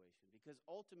situation? Because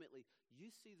ultimately, you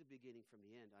see the beginning from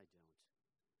the end, I don't.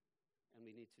 And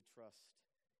we need to trust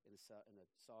in the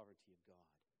sovereignty of God.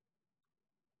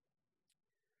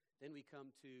 Then we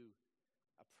come to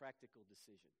a practical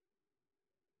decision.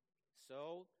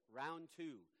 So, round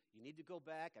 2. You need to go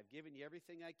back. I've given you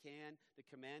everything I can. The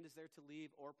command is there to leave.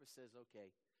 Orpah says,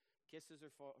 okay. Kisses her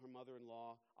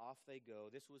mother-in-law. Off they go.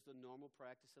 This was the normal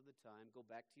practice of the time. Go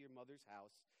back to your mother's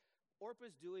house.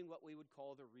 Orpah's doing what we would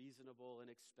call the reasonable and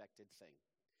expected thing.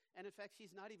 And in fact,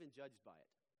 she's not even judged by it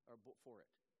or for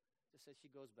it. Just says she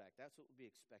goes back. That's what would be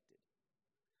expected.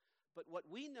 But what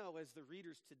we know as the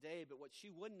readers today, but what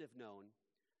she wouldn't have known,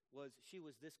 was she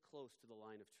was this close to the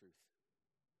line of truth.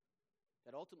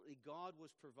 That ultimately God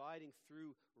was providing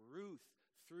through Ruth,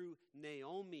 through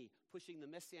Naomi, pushing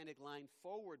the messianic line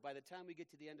forward. By the time we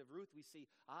get to the end of Ruth, we see,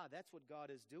 that's what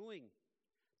God is doing.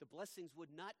 The blessings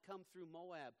would not come through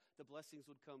Moab. The blessings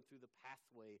would come through the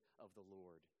pathway of the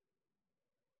Lord.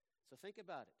 So think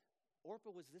about it. Orpah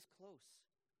was this close.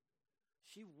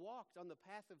 She walked on the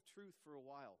path of truth for a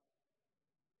while.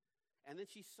 And then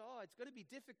she saw it's going to be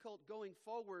difficult going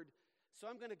forward, so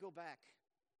I'm going to go back.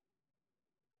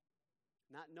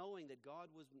 Not knowing that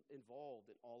God was involved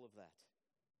in all of that.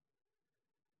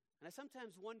 And I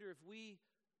sometimes wonder if we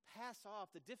pass off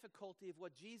the difficulty of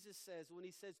what Jesus says when he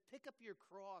says, pick up your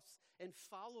cross and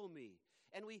follow me.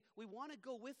 And we want to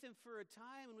go with him for a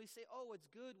time, and we say, it's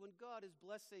good when God is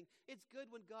blessing. It's good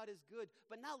when God is good.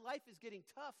 But now life is getting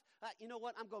tough. You know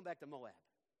what? I'm going back to Moab.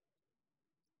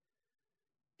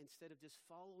 Instead of just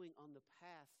following on the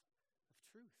path of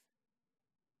truth.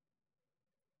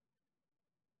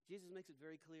 Jesus makes it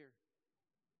very clear.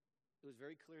 It was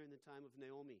very clear in the time of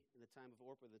Naomi, in the time of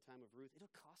Orpah, the time of Ruth. It'll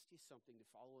cost you something to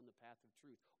follow in the path of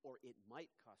truth, or it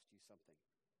might cost you something.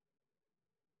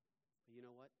 But you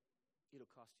know what? It'll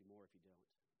cost you more if you don't.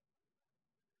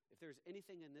 If there's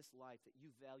anything in this life that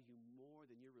you value more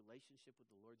than your relationship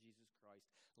with the Lord Jesus Christ,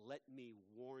 let me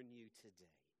warn you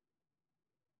today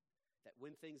that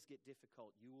when things get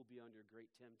difficult, you will be under great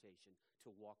temptation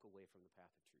to walk away from the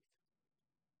path of truth.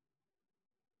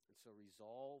 And so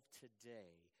resolve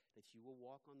today that you will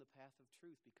walk on the path of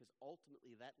truth, because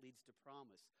ultimately that leads to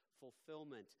promise,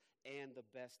 fulfillment, and the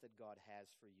best that God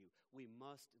has for you. We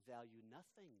must value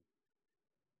nothing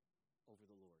over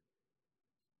the Lord.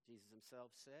 Jesus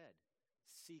himself said,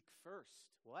 seek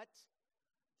first, what?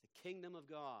 The kingdom of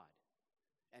God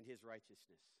and his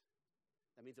righteousness.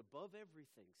 That means above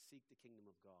everything, seek the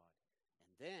kingdom of God.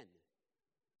 And then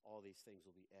all these things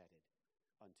will be added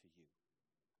unto you.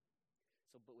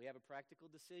 So, but we have a practical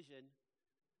decision,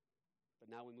 but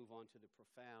now we move on to the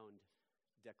profound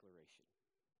declaration.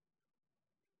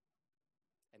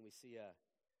 And we see that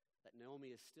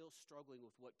Naomi is still struggling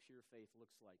with what pure faith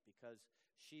looks like, because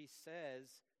she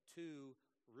says to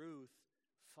Ruth,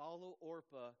 follow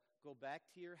Orpah, go back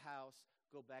to your house,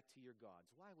 go back to your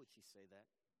gods. Why would she say that?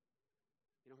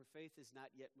 You know, her faith is not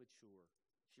yet mature.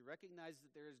 She recognizes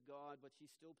that there is God, but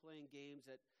she's still playing games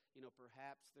that,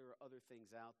 perhaps there are other things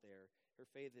out there. Her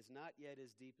faith is not yet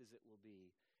as deep as it will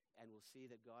be, and we'll see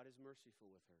that God is merciful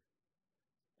with her.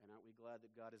 And aren't we glad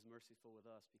that God is merciful with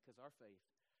us, because our faith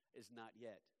is not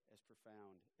yet as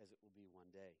profound as it will be one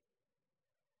day.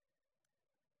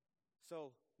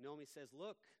 So Naomi says,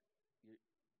 look,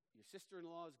 your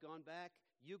sister-in-law has gone back.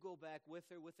 You go back with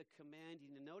her with a command.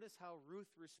 You notice how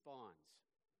Ruth responds.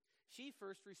 She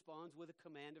first responds with a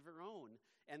command of her own,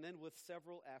 and then with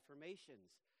several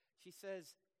affirmations. She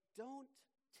says, don't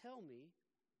tell me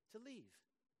to leave.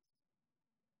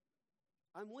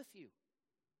 I'm with you.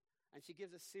 And she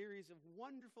gives a series of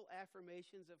wonderful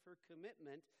affirmations of her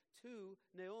commitment to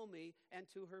Naomi and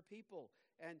to her people.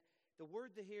 And the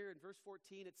word here in verse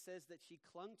 14, it says that she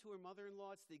clung to her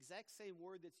mother-in-law. It's the exact same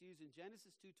word that's used in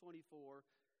Genesis 2:24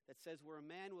 that says where a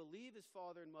man will leave his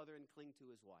father and mother and cling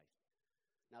to his wife.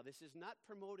 Now, this is not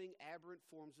promoting aberrant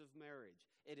forms of marriage.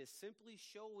 It is simply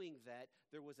showing that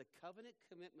there was a covenant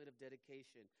commitment of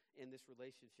dedication in this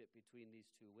relationship between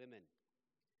these two women.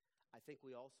 I think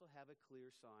we also have a clear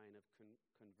sign of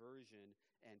conversion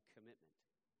and commitment.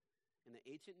 In the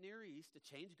ancient Near East, to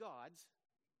change gods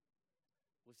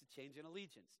was to change an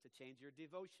allegiance, to change your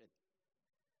devotion.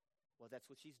 Well,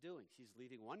 that's what she's doing. She's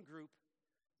leaving one group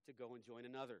to go and join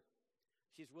another.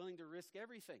 She's willing to risk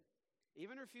everything,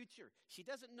 even her future. She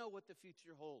doesn't know what the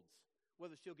future holds,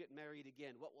 whether she'll get married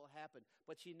again, what will happen.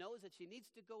 But she knows that she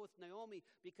needs to go with Naomi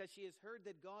because she has heard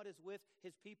that God is with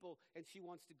his people, and she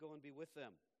wants to go and be with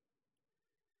them.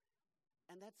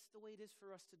 And that's the way it is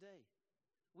for us today.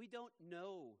 We don't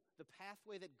know the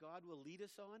pathway that God will lead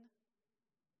us on,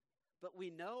 but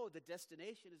we know the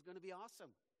destination is going to be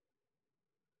awesome.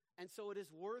 And so it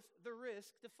is worth the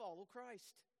risk to follow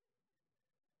Christ,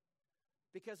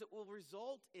 because it will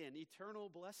result in eternal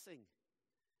blessing.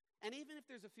 And even if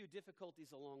there's a few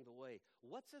difficulties along the way,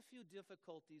 what's a few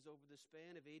difficulties over the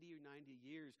span of 80 or 90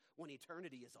 years when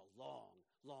eternity is a long,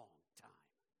 long time?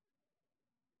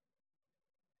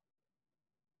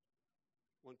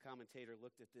 One commentator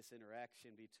looked at this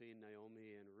interaction between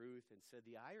Naomi and Ruth and said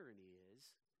the irony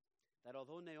is that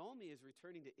although Naomi is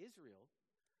returning to Israel,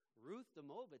 Ruth the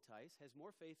Moabitess has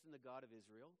more faith in the God of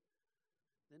Israel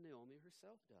than Naomi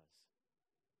herself does.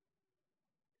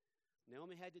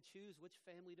 Naomi had to choose which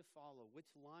family to follow,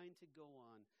 which line to go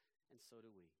on, and so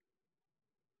do we.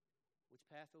 Which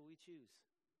path will we choose?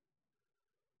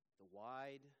 The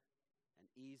wide and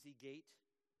easy gate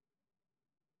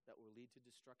that will lead to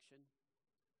destruction,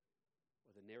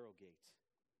 or the narrow gate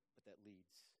but that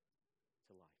leads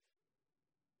to life?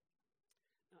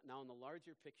 Now, in the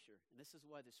larger picture, and this is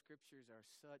why the scriptures are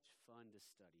such fun to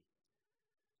study,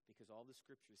 because all the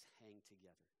scriptures hang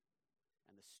together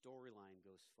and the storyline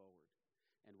goes forward.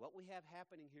 And what we have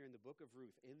happening here in the book of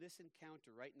Ruth, in this encounter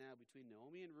right now between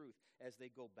Naomi and Ruth, as they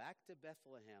go back to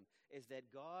Bethlehem, is that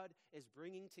God is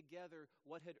bringing together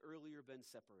what had earlier been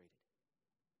separated.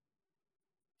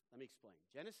 Let me explain.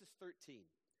 Genesis 13,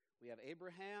 we have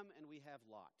Abraham and we have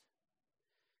Lot.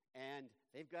 And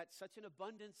they've got such an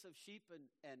abundance of sheep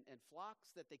and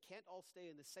flocks that they can't all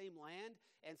stay in the same land.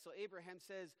 And so Abraham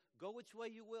says, go which way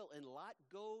you will. And Lot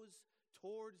goes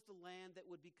towards the land that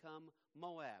would become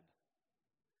Moab.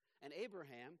 And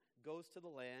Abraham goes to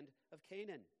the land of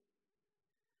Canaan.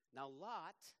 Now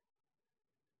Lot,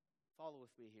 follow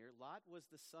with me here, Lot was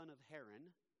the son of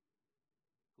Haran,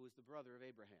 who was the brother of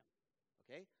Abraham.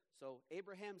 Okay? So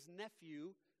Abraham's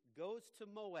nephew goes to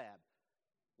Moab.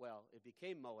 Well, it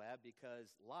became Moab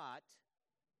because Lot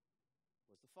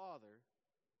was the father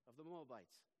of the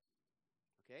Moabites.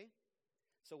 Okay?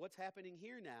 So what's happening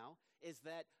here now is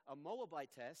that a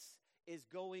Moabitess is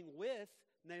going with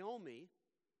Naomi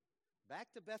back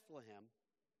to Bethlehem,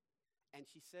 and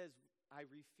she says, I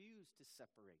refuse to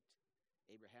separate.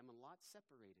 Abraham and Lot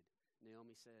separated.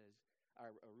 Naomi says,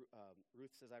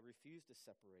 Ruth says, I refuse to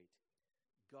separate.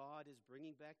 God is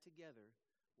bringing back together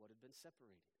what had been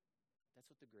separated. That's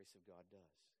what the grace of God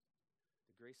does.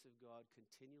 The grace of God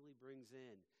continually brings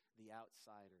in the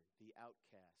outsider, the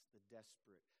outcast, the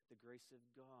desperate. The grace of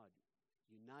God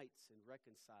unites and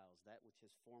reconciles that which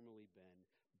has formerly been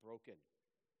broken.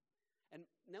 And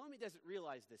Naomi doesn't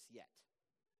realize this yet.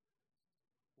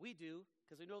 We do,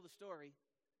 because we know the story.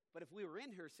 But if we were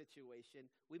in her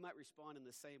situation, we might respond in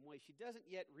the same way. She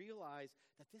doesn't yet realize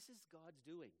that this is God's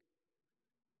doing.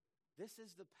 This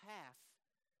is the path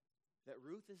that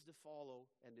Ruth is to follow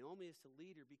and Naomi is to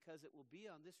lead her, because it will be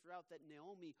on this route that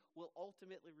Naomi will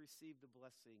ultimately receive the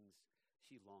blessings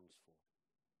she longs for.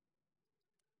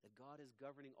 That God is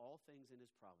governing all things in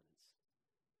his providence,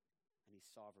 and he's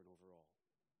sovereign over all.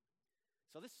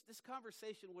 So this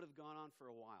conversation would have gone on for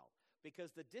a while,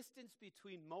 because the distance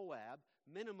between Moab,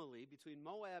 minimally, between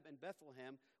Moab and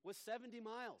Bethlehem, was 70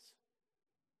 miles.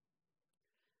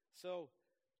 So,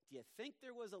 do you think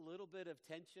there was a little bit of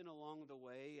tension along the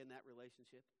way in that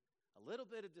relationship? A little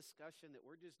bit of discussion that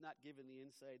we're just not given the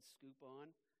inside scoop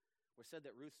on? We're said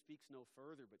that Ruth speaks no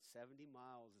further, but 70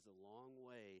 miles is a long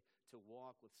way to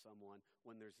walk with someone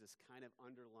when there's this kind of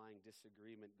underlying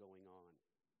disagreement going on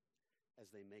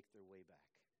as they make their way back.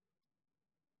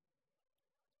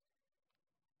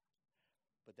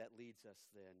 But that leads us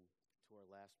then to our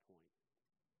last point,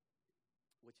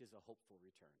 which is a hopeful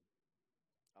return.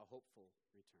 A hopeful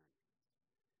return.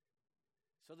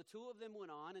 So the two of them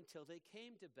went on until they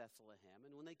came to Bethlehem.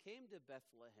 And when they came to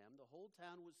Bethlehem, the whole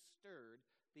town was stirred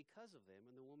because of them.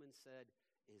 And the woman said,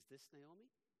 "Is this Naomi?"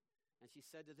 And she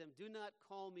said to them, "Do not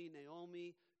call me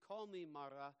Naomi, call me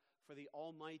Mara, for the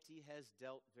Almighty has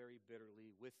dealt very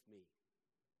bitterly with me.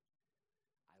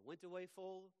 I went away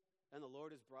full, and the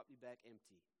Lord has brought me back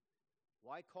empty.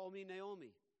 Why call me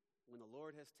Naomi, when the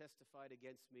Lord has testified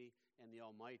against me, and the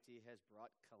Almighty has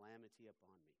brought calamity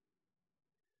upon me?"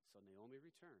 So Naomi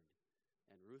returned,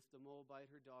 and Ruth the Moabite,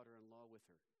 her daughter-in-law, with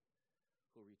her,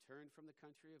 who returned from the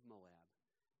country of Moab,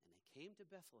 and they came to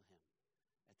Bethlehem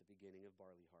at the beginning of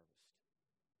barley harvest.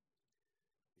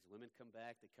 These women come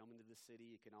back, they come into the city,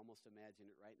 you can almost imagine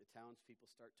it, right? The townspeople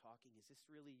start talking, "Is this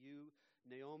really you,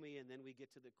 Naomi?" And then we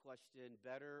get to the question,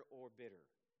 better or bitter?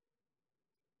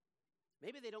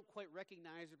 Maybe they don't quite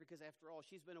recognize her because, after all,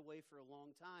 she's been away for a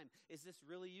long time. Is this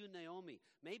really you, Naomi?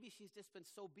 Maybe she's just been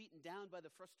so beaten down by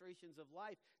the frustrations of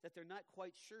life that they're not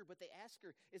quite sure. But they ask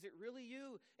her, "Is it really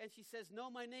you?" And she says, "No,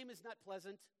 my name is not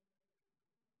Pleasant,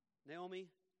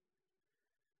 Naomi.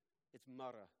 It's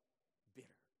Mara,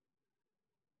 bitter.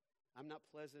 I'm not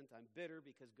pleasant, I'm bitter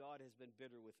because God has been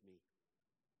bitter with me."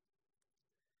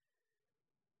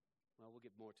 Well, we'll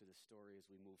get more to the story as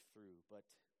we move through. But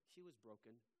she was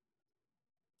broken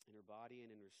in her body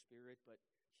and in her spirit, but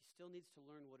she still needs to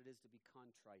learn what it is to be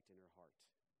contrite in her heart.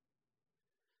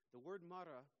 The word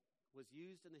Mara was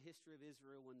used in the history of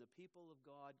Israel when the people of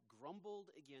God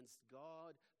grumbled against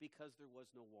God because there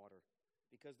was no water,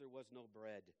 because there was no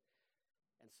bread.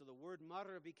 And so the word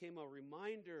Mara became a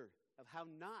reminder of how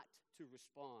not to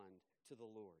respond to the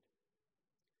Lord.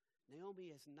 Naomi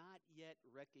has not yet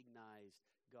recognized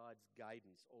God's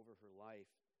guidance over her life,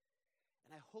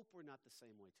 and I hope we're not the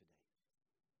same way today.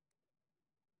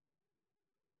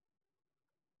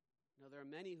 Now, there are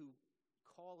many who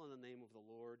call on the name of the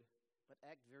Lord, but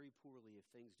act very poorly if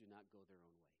things do not go their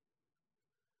own way.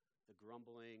 The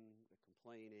grumbling, the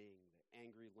complaining, the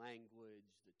angry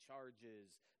language, the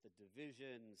charges, the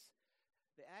divisions,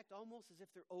 they act almost as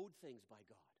if they're owed things by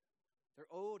God.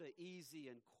 They're owed an easy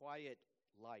and quiet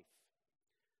life.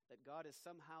 That God is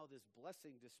somehow this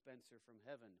blessing dispenser from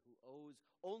heaven who owes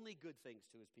only good things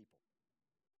to his people.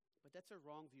 But that's a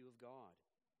wrong view of God.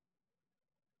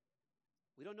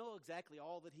 We don't know exactly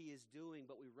all that he is doing,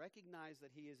 but we recognize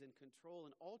that he is in control.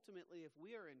 And ultimately, if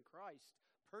we are in Christ,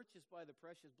 purchased by the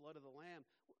precious blood of the Lamb,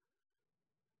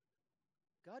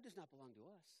 God does not belong to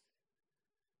us.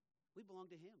 We belong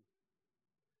to him.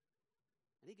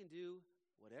 And he can do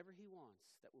whatever he wants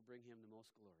that will bring him the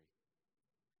most glory.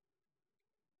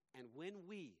 And when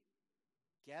we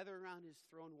gather around his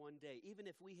throne one day, even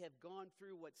if we have gone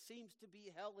through what seems to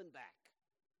be hell and back,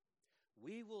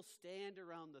 we will stand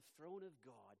around the throne of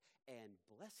God and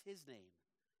bless his name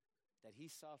that he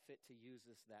saw fit to use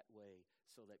us that way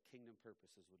so that kingdom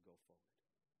purposes would go forward.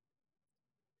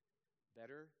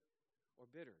 Better or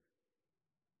bitter?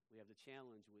 We have the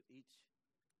challenge with each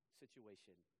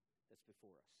situation that's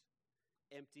before us.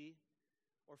 Empty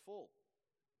or full?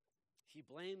 She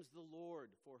blames the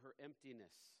Lord for her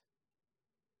emptiness.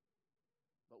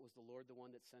 But was the Lord the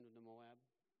one that sent him to Moab?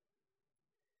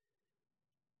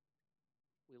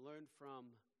 We learned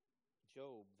from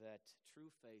Job that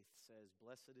true faith says,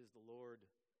 blessed is the Lord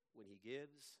when he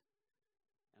gives,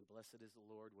 and blessed is the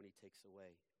Lord when he takes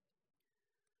away.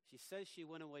 She says she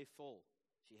went away full.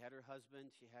 She had her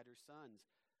husband, she had her sons.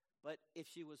 But if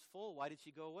she was full, why did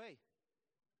she go away?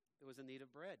 There was a need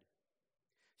of bread.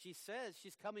 She says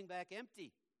she's coming back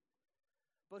empty.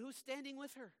 But who's standing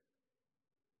with her?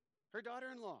 Her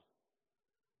daughter-in-law.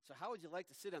 So how would you like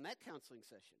to sit on that counseling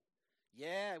session?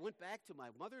 Yeah, I went back to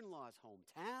my mother-in-law's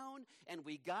hometown, and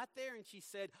we got there, and she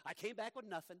said, I came back with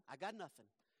nothing. I got nothing.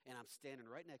 And I'm standing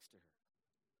right next to her.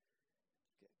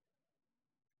 Okay.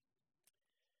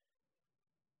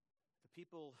 The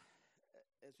people,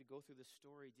 as we go through this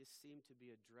story, just seem to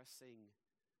be addressing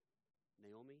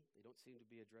Naomi. They don't seem to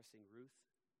be addressing Ruth.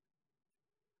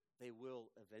 They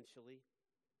will eventually.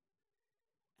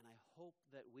 And I hope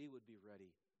that we would be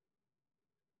ready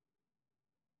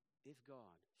if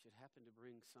God should happen to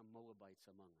bring some Moabites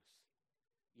among us.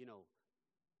 You know,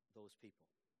 those people.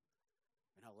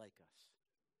 They're not like us.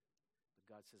 But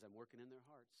God says, I'm working in their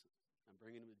hearts. I'm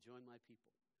bringing them to join my people.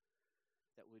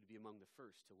 That would be among the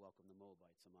first to welcome the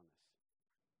Moabites among us.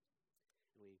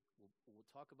 And we'll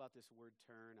talk about this word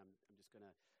turn. I'm just going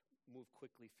to move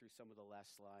quickly through some of the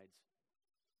last slides.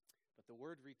 But the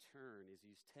word return is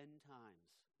used 10 times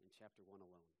in chapter 1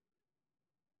 alone.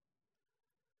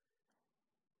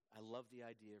 I love the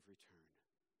idea of return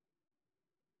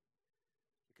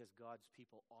because God's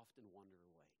people often wander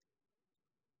away,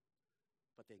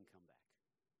 but they can come back.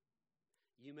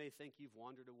 You may think you've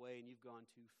wandered away and you've gone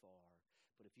too far,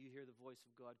 but if you hear the voice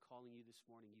of God calling you this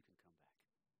morning, you can come back.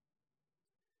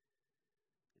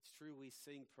 It's true, we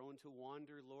sing, prone to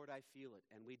wander, Lord, I feel it,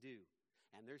 and we do.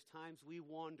 And there's times we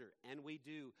wander, and we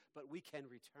do, but we can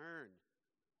return.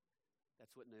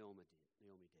 That's what Naomi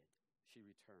did. She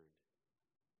returned.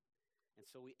 And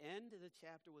so we end the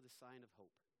chapter with a sign of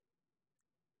hope.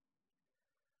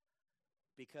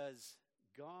 Because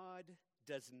God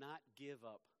does not give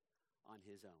up on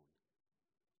his own.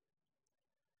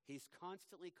 He's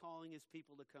constantly calling his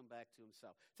people to come back to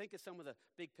himself. Think of some of the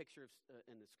big pictures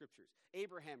in the scriptures.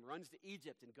 Abraham runs to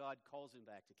Egypt and God calls him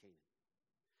back to Canaan.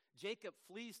 Jacob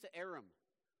flees to Aram,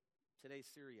 today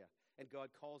Syria, and God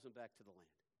calls him back to the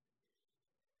land.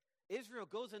 Israel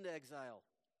goes into exile,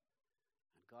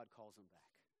 and God calls him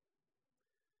back.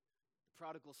 The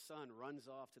prodigal son runs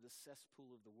off to the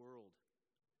cesspool of the world,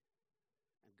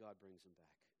 and God brings him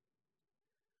back.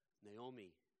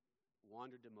 Naomi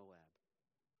wandered to Moab,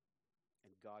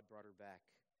 and God brought her back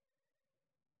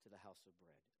to the house of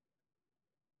bread.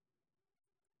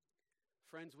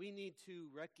 Friends, we need to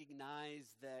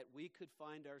recognize that we could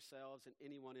find ourselves in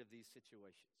any one of these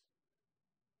situations.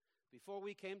 Before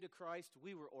we came to Christ,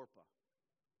 we were Orpah.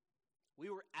 We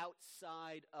were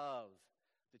outside of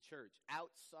the church,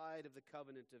 outside of the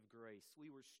covenant of grace. We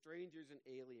were strangers and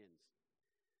aliens.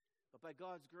 But by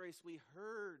God's grace, we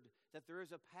heard that there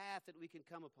is a path that we can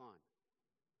come upon.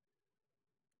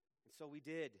 And so we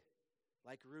did,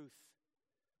 like Ruth.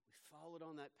 We followed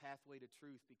on that pathway to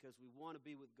truth because we want to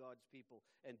be with God's people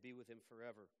and be with him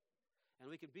forever. And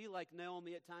we can be like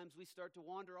Naomi at times. We start to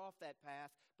wander off that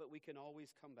path, but we can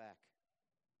always come back.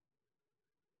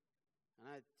 And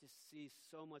I just see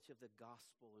so much of the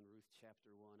gospel in Ruth chapter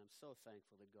 1. I'm so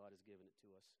thankful that God has given it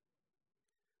to us.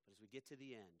 But as we get to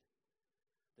the end,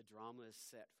 the drama is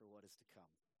set for what is to come.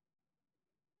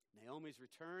 Naomi's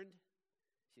returned.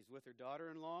 She's with her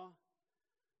daughter-in-law,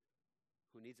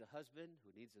 who needs a husband,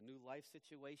 who needs a new life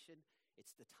situation.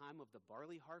 It's the time of the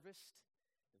barley harvest,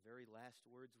 the very last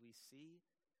words we see,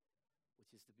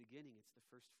 which is the beginning. It's the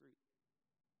first fruit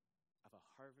of a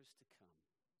harvest to come.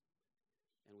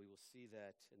 And we will see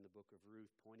that in the book of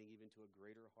Ruth, pointing even to a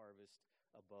greater harvest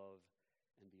above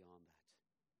and beyond that.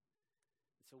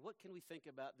 And so what can we think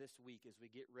about this week as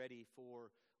we get ready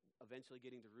for eventually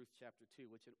getting to Ruth chapter 2,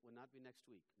 which will not be next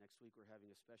week. Next week we're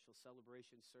having a special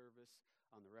celebration service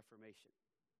on the Reformation.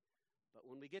 But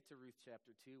when we get to Ruth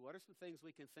chapter 2, what are some things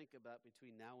we can think about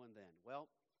between now and then?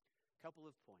 Well, a couple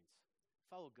of points.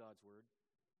 Follow God's word,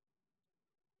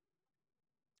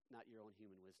 not your own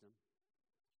human wisdom.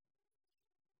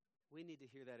 We need to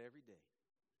hear that every day.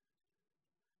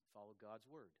 Follow God's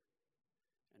word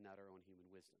and not our own human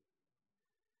wisdom.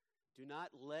 Do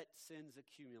not let sins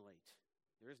accumulate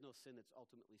There is no sin that's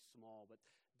ultimately small, but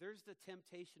there's the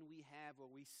temptation we have where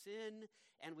we sin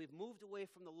and we've moved away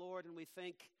from the Lord and we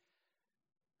think,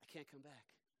 I can't come back.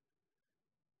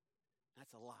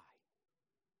 That's a lie.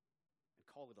 And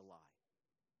call it a lie.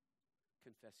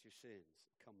 Confess your sins.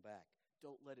 Come back.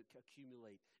 Don't let it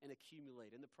accumulate and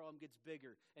accumulate. And the problem gets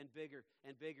bigger and bigger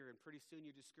and bigger, and pretty soon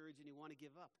you're discouraged and you want to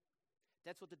give up.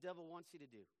 That's what the devil wants you to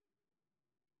do.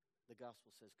 The gospel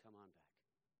says, come on back.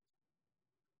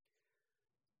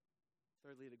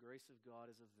 Thirdly, the grace of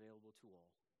God is available to all,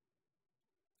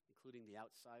 including the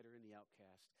outsider and the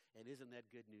outcast. And isn't that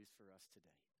good news for us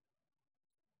today?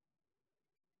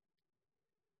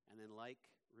 And then, like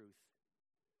Ruth,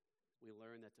 we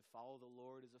learn that to follow the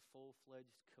Lord is a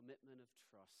full-fledged commitment of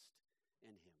trust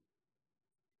in Him,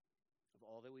 of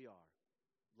all that we are,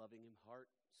 loving Him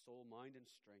heart, soul, mind, and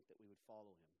strength, that we would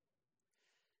follow Him.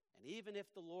 And even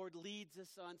if the Lord leads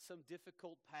us on some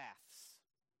difficult paths,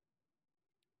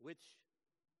 which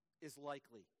is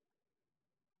likely,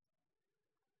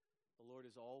 the Lord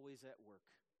is always at work,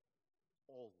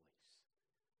 always.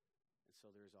 And so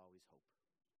there is always hope.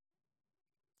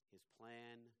 His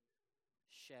plan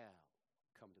shall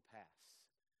come to pass.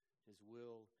 His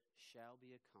will shall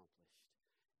be accomplished,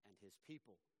 and His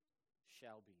people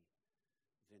shall be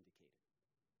vindicated.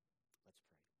 Let's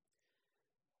pray.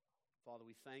 Father,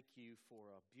 we thank You for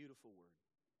a beautiful word.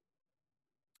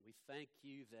 We thank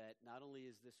You that not only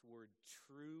is this word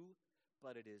true,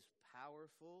 but it is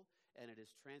powerful and it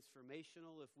is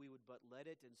transformational if we would but let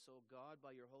it. And so, God,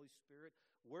 by Your Holy Spirit,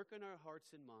 work in our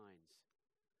hearts and minds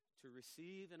to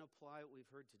receive and apply what we've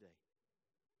heard today.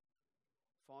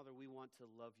 Father, we want to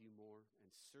love You more and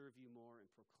serve You more and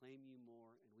proclaim You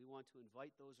more, and we want to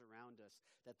invite those around us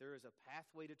that there is a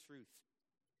pathway to truth.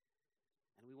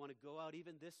 And we want to go out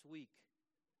even this week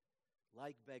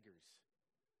like beggars,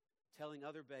 telling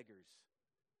other beggars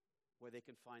where they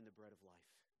can find the bread of life.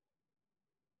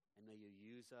 And may You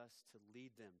use us to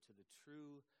lead them to the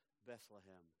true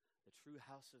Bethlehem, the true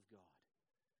house of God,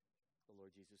 the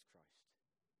Lord Jesus Christ.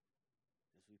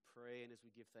 As we pray and as we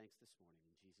give thanks this morning,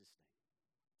 in Jesus' name, amen.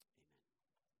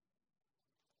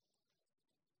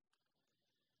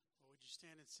 Well, would you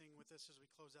stand and sing with us as we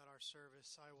close out our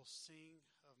service? I will sing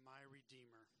of my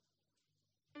Redeemer.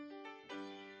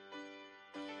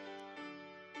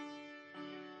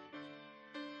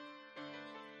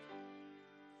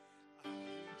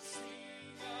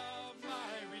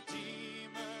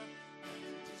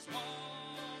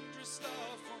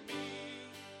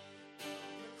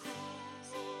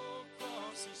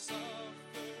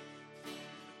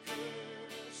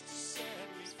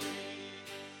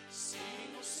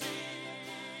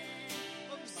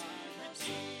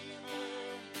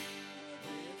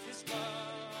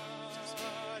 His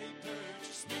body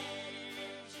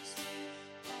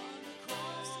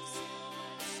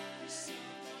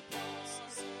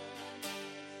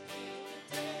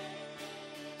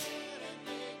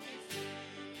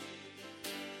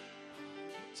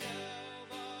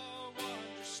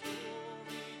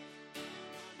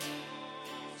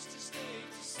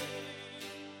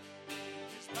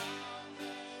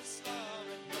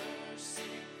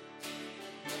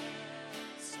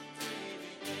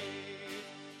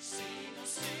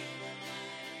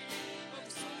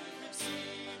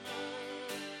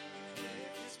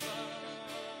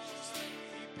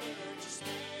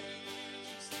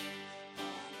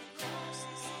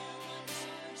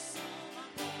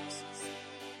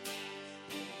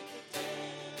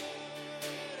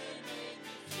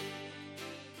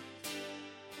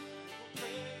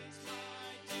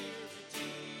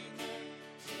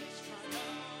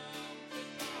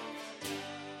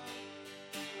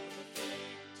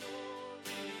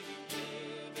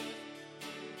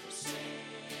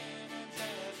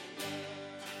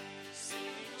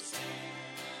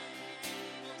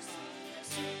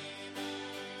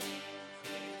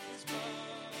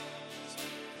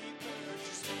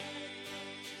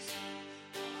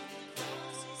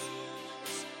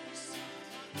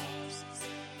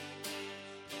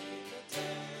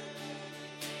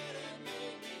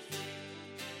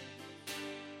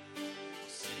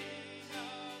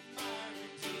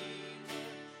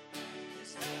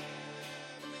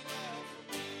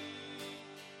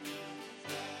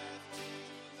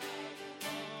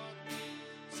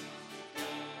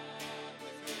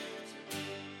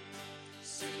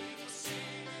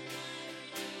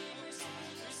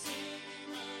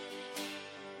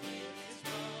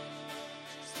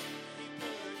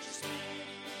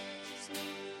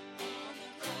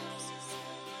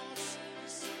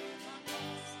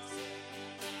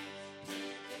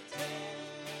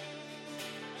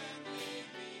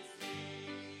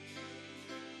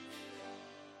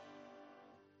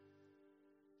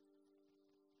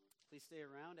stay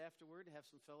around afterward to have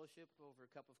some fellowship over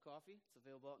a cup of coffee. It's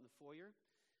available out in the foyer.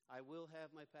 I will have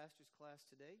my pastor's class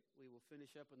today. We will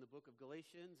finish up in the book of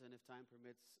Galatians, and if time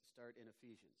permits, start in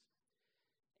Ephesians.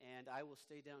 And I will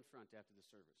stay down front after the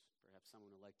service. Perhaps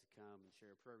someone would like to come and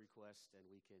share a prayer request, and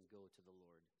we can go to the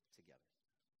Lord together.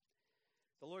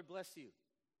 The Lord bless you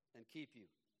and keep you.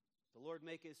 The Lord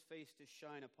make his face to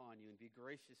shine upon you and be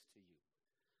gracious to you.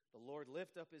 The Lord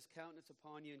lift up his countenance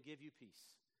upon you and give you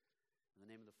peace. In the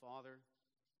name of the Father,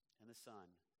 and the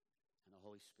Son, and the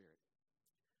Holy Spirit.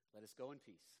 Let us go in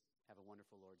peace. Have a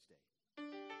wonderful Lord's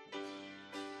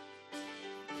Day.